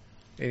might.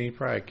 And he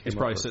probably He's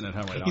probably sitting at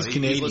home right now. He's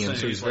Canadian, listening,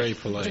 so he's very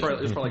polite.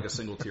 There's probably like a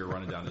single tear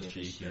running down his Yeah, for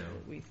cheek. sure,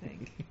 we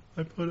think.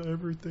 I put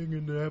everything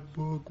in that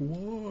book.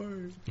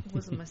 Why? It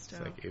wasn't my It's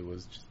style. like it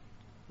was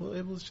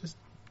just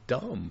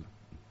dumb.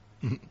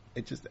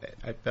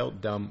 I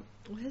felt dumb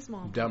Well, his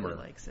mom dumber.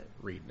 probably likes it.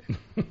 reading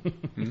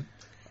it.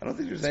 I don't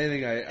think there's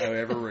anything I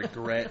ever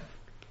regret.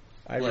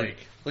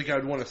 Like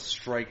I'd want to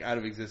strike out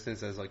of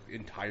existence as like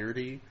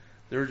entirety.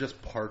 There were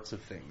just parts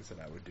of things that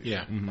I would do.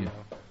 Yeah. You know,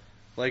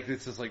 Like,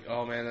 it's just like,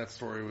 oh man, that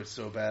story was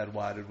so bad.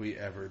 Why did we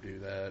ever do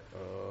that?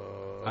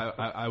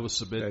 I will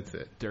submit That's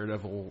it.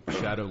 Daredevil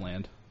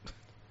Shadowland.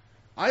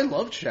 I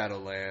loved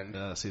Shadowland.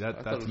 See, I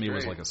that thought it to was me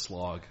was great. like a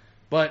slog.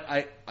 But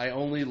I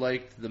only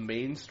liked the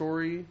main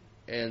story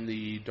and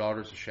the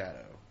Daughters of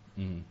Shadow.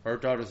 Mhm. Or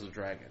Daughters of the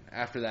Dragon.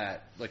 After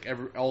that, like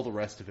all the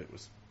rest of it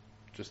was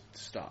just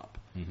stop.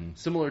 Mhm.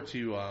 Similar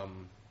to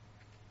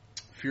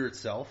Fear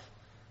Itself.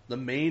 The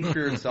main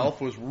Fear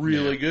Itself was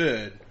really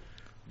good.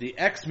 The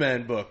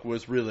X-Men book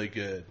was really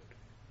good.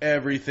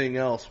 Everything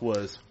else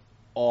was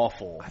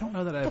awful. I don't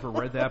know that I ever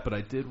read that, but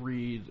I did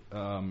read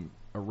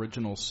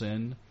Original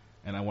Sin,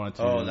 and I wanted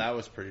to. Oh, that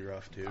was pretty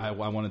rough too. I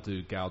wanted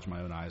to gouge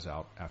my own eyes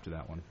out after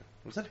that one.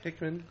 Was that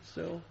Hickman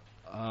still?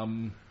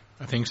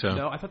 I think so.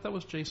 No, I thought that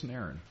was Jason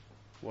Aaron.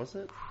 Was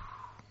it?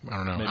 I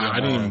don't know. Maybe I I'm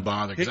didn't wrong. even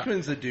bother. 'Cause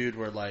Hickman's the dude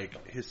where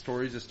like his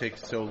stories just take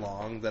so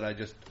long that I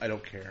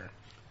don't care.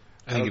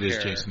 I think it don't is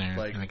care. Jason Aaron.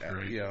 Like, I think you're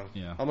right. you know,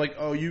 Yeah. I'm like,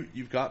 oh,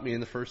 you've got me in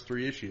the first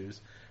 3 issues,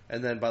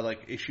 and then by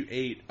like issue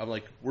 8, I'm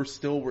like, we're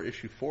still where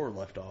issue 4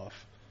 left off.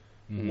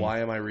 Mhm. Why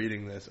am I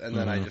reading this? And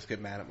then I just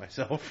get mad at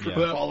myself for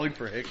Yeah. falling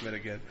for Hickman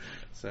again.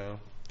 So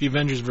The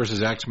Avengers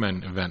versus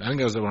X-Men event. I think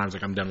that was the one I was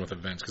like, I'm done with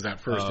events. Because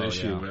that first Oh,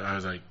 issue, yeah. I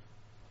was like,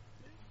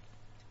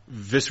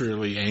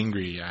 viscerally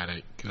angry at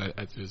it. Cause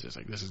I was just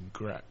like, this is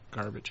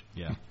garbage.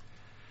 Yeah.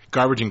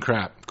 Garbage and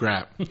crap.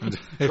 Crap.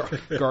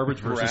 Garbage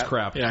versus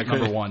Crap. crap. Yeah,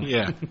 Number one.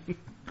 Yeah.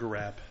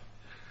 grab.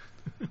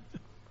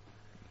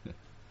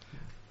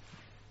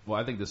 Well,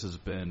 I think this has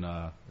been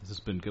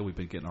good. We've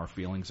been getting our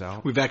feelings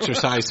out. We've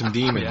exorcised some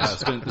demons. Yeah,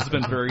 this has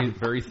been very,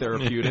 very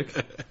therapeutic.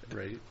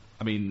 Right.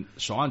 I mean,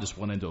 Sean just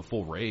went into a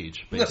full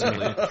rage,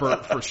 basically.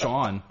 for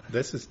Sean,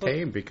 This is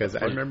tame because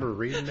I remember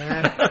reading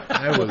that.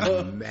 I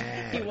was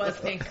mad. He was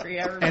angry.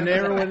 I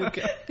remember.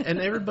 And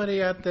that.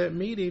 everybody at that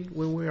meeting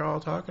when we were all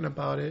talking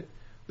about it,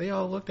 they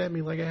all looked at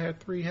me like I had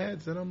 3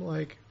 heads, and I'm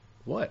like,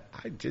 "What?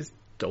 I just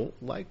don't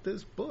like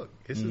this book.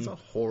 This is a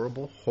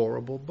horrible,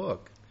 horrible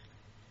book."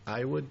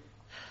 I would.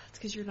 It's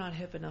because you're not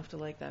hip enough to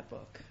like that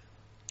book.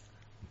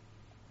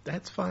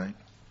 That's fine.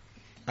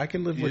 I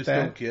can live You with just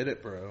don't that. get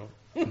it, bro.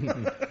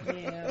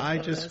 Yeah. I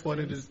just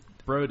wanted to.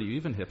 bro, do you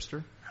even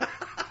hipster?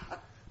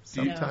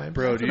 Sometimes,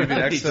 Bro, do you even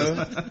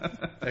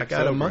exo? I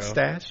got a bro.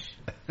 mustache.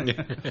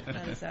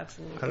 That is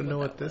absolutely. I don't know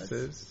what that this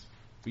was. is.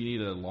 You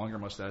need a longer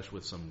mustache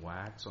with some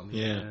wax on the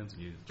Yeah. ends.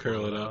 And you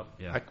Curl it up.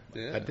 Yeah.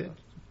 Yeah. I did.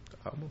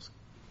 Almost.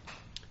 You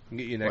can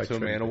get you an White XO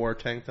Trinity. Manowar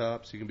tank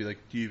top, so you can be like,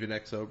 do you even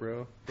XO,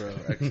 bro? Bro,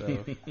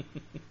 XO.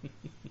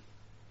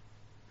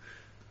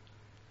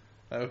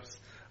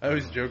 I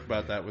always joke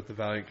about that with the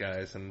Valiant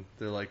guys, and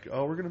they're like,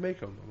 oh, we're going to make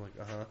them. I'm like,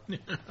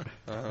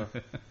 uh-huh.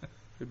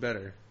 We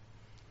better.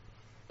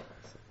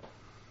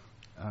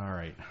 All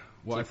right.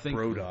 Well, It's I think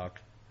Brodock.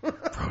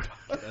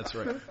 that's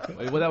right.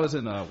 Well, that was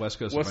in West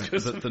Coast, West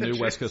Avengers, Coast the new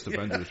West Avengers, Coast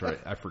Avengers, right?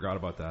 I forgot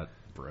about that.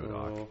 Brodock.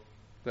 Oh,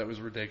 that was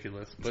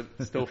ridiculous, but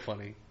still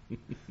funny.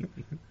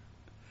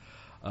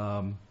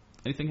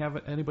 Anybody have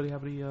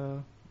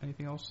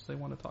anything else they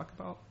want to talk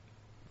about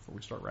before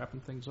we start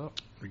wrapping things up?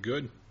 We're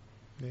good.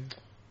 Yeah.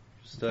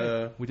 Just,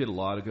 We did a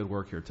lot of good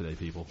work here today,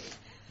 people.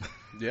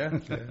 yeah.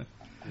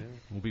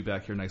 We'll be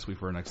back here next week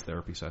for our next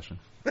therapy session.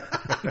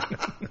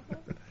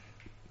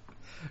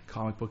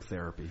 Comic book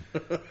therapy.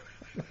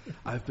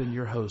 I've been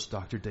your host,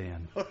 Dr.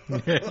 Dan.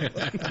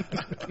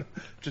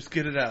 Just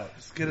get it out.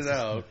 Just get it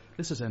out.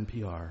 This is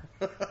NPR.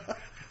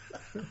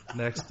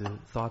 Next,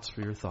 thoughts for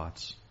your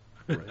thoughts.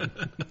 Can't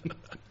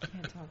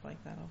talk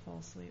like that. I'll fall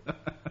asleep.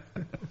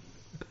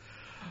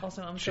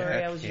 Also, I'm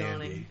sorry I was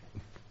yawning.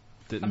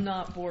 I'm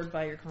not bored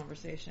by your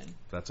conversation.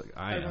 That's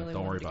I am. really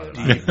Don't worry wanted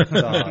about to it.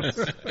 go I am. Deep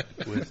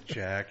thoughts with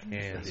Jack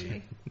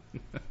Handy.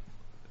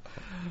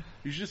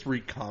 You should just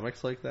read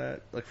comics like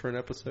that, like for an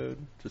episode,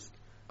 just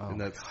in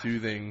that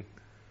soothing,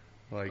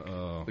 like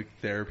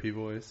therapy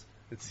voice,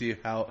 and see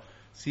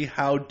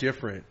how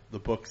different the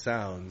book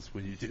sounds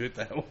when you do it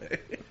that way.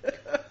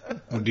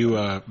 We'll do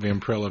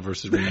Vampirella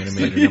versus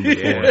Reanimator number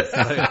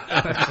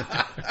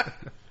 4.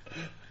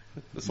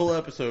 This whole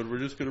episode, we're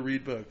just going to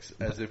read books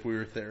as if we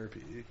were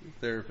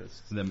therapists.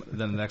 Then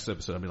the next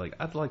episode, I'll be like,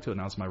 I'd like to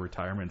announce my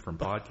retirement from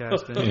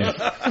podcasting.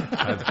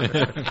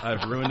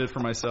 I've ruined it for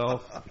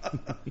myself.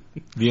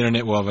 The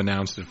internet will have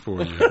announced it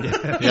for you.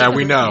 Yeah,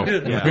 we know.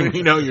 Yeah.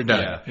 We know you're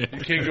done. Yeah.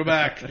 You can't go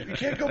back. You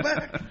can't go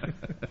back.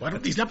 Why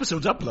don't these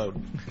episodes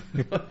upload?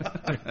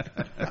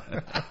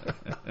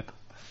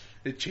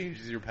 It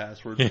changes your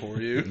password for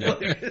you.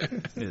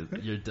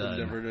 You're done.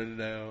 Never to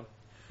know.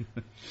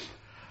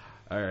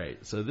 All right,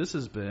 so this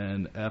has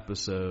been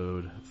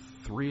episode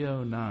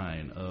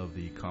 309 of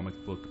the Comic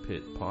Book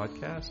Pit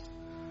podcast.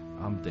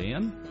 I'm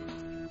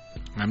Dan.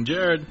 I'm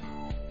Jared.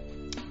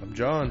 I'm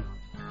John.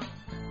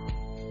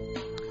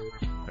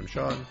 I'm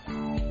Sean.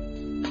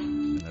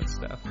 And that's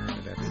Steph.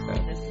 And that's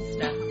that. This is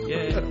Steph.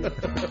 Yay!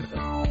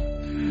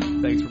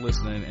 Thanks for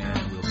listening,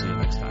 and we'll see you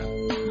next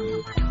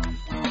time.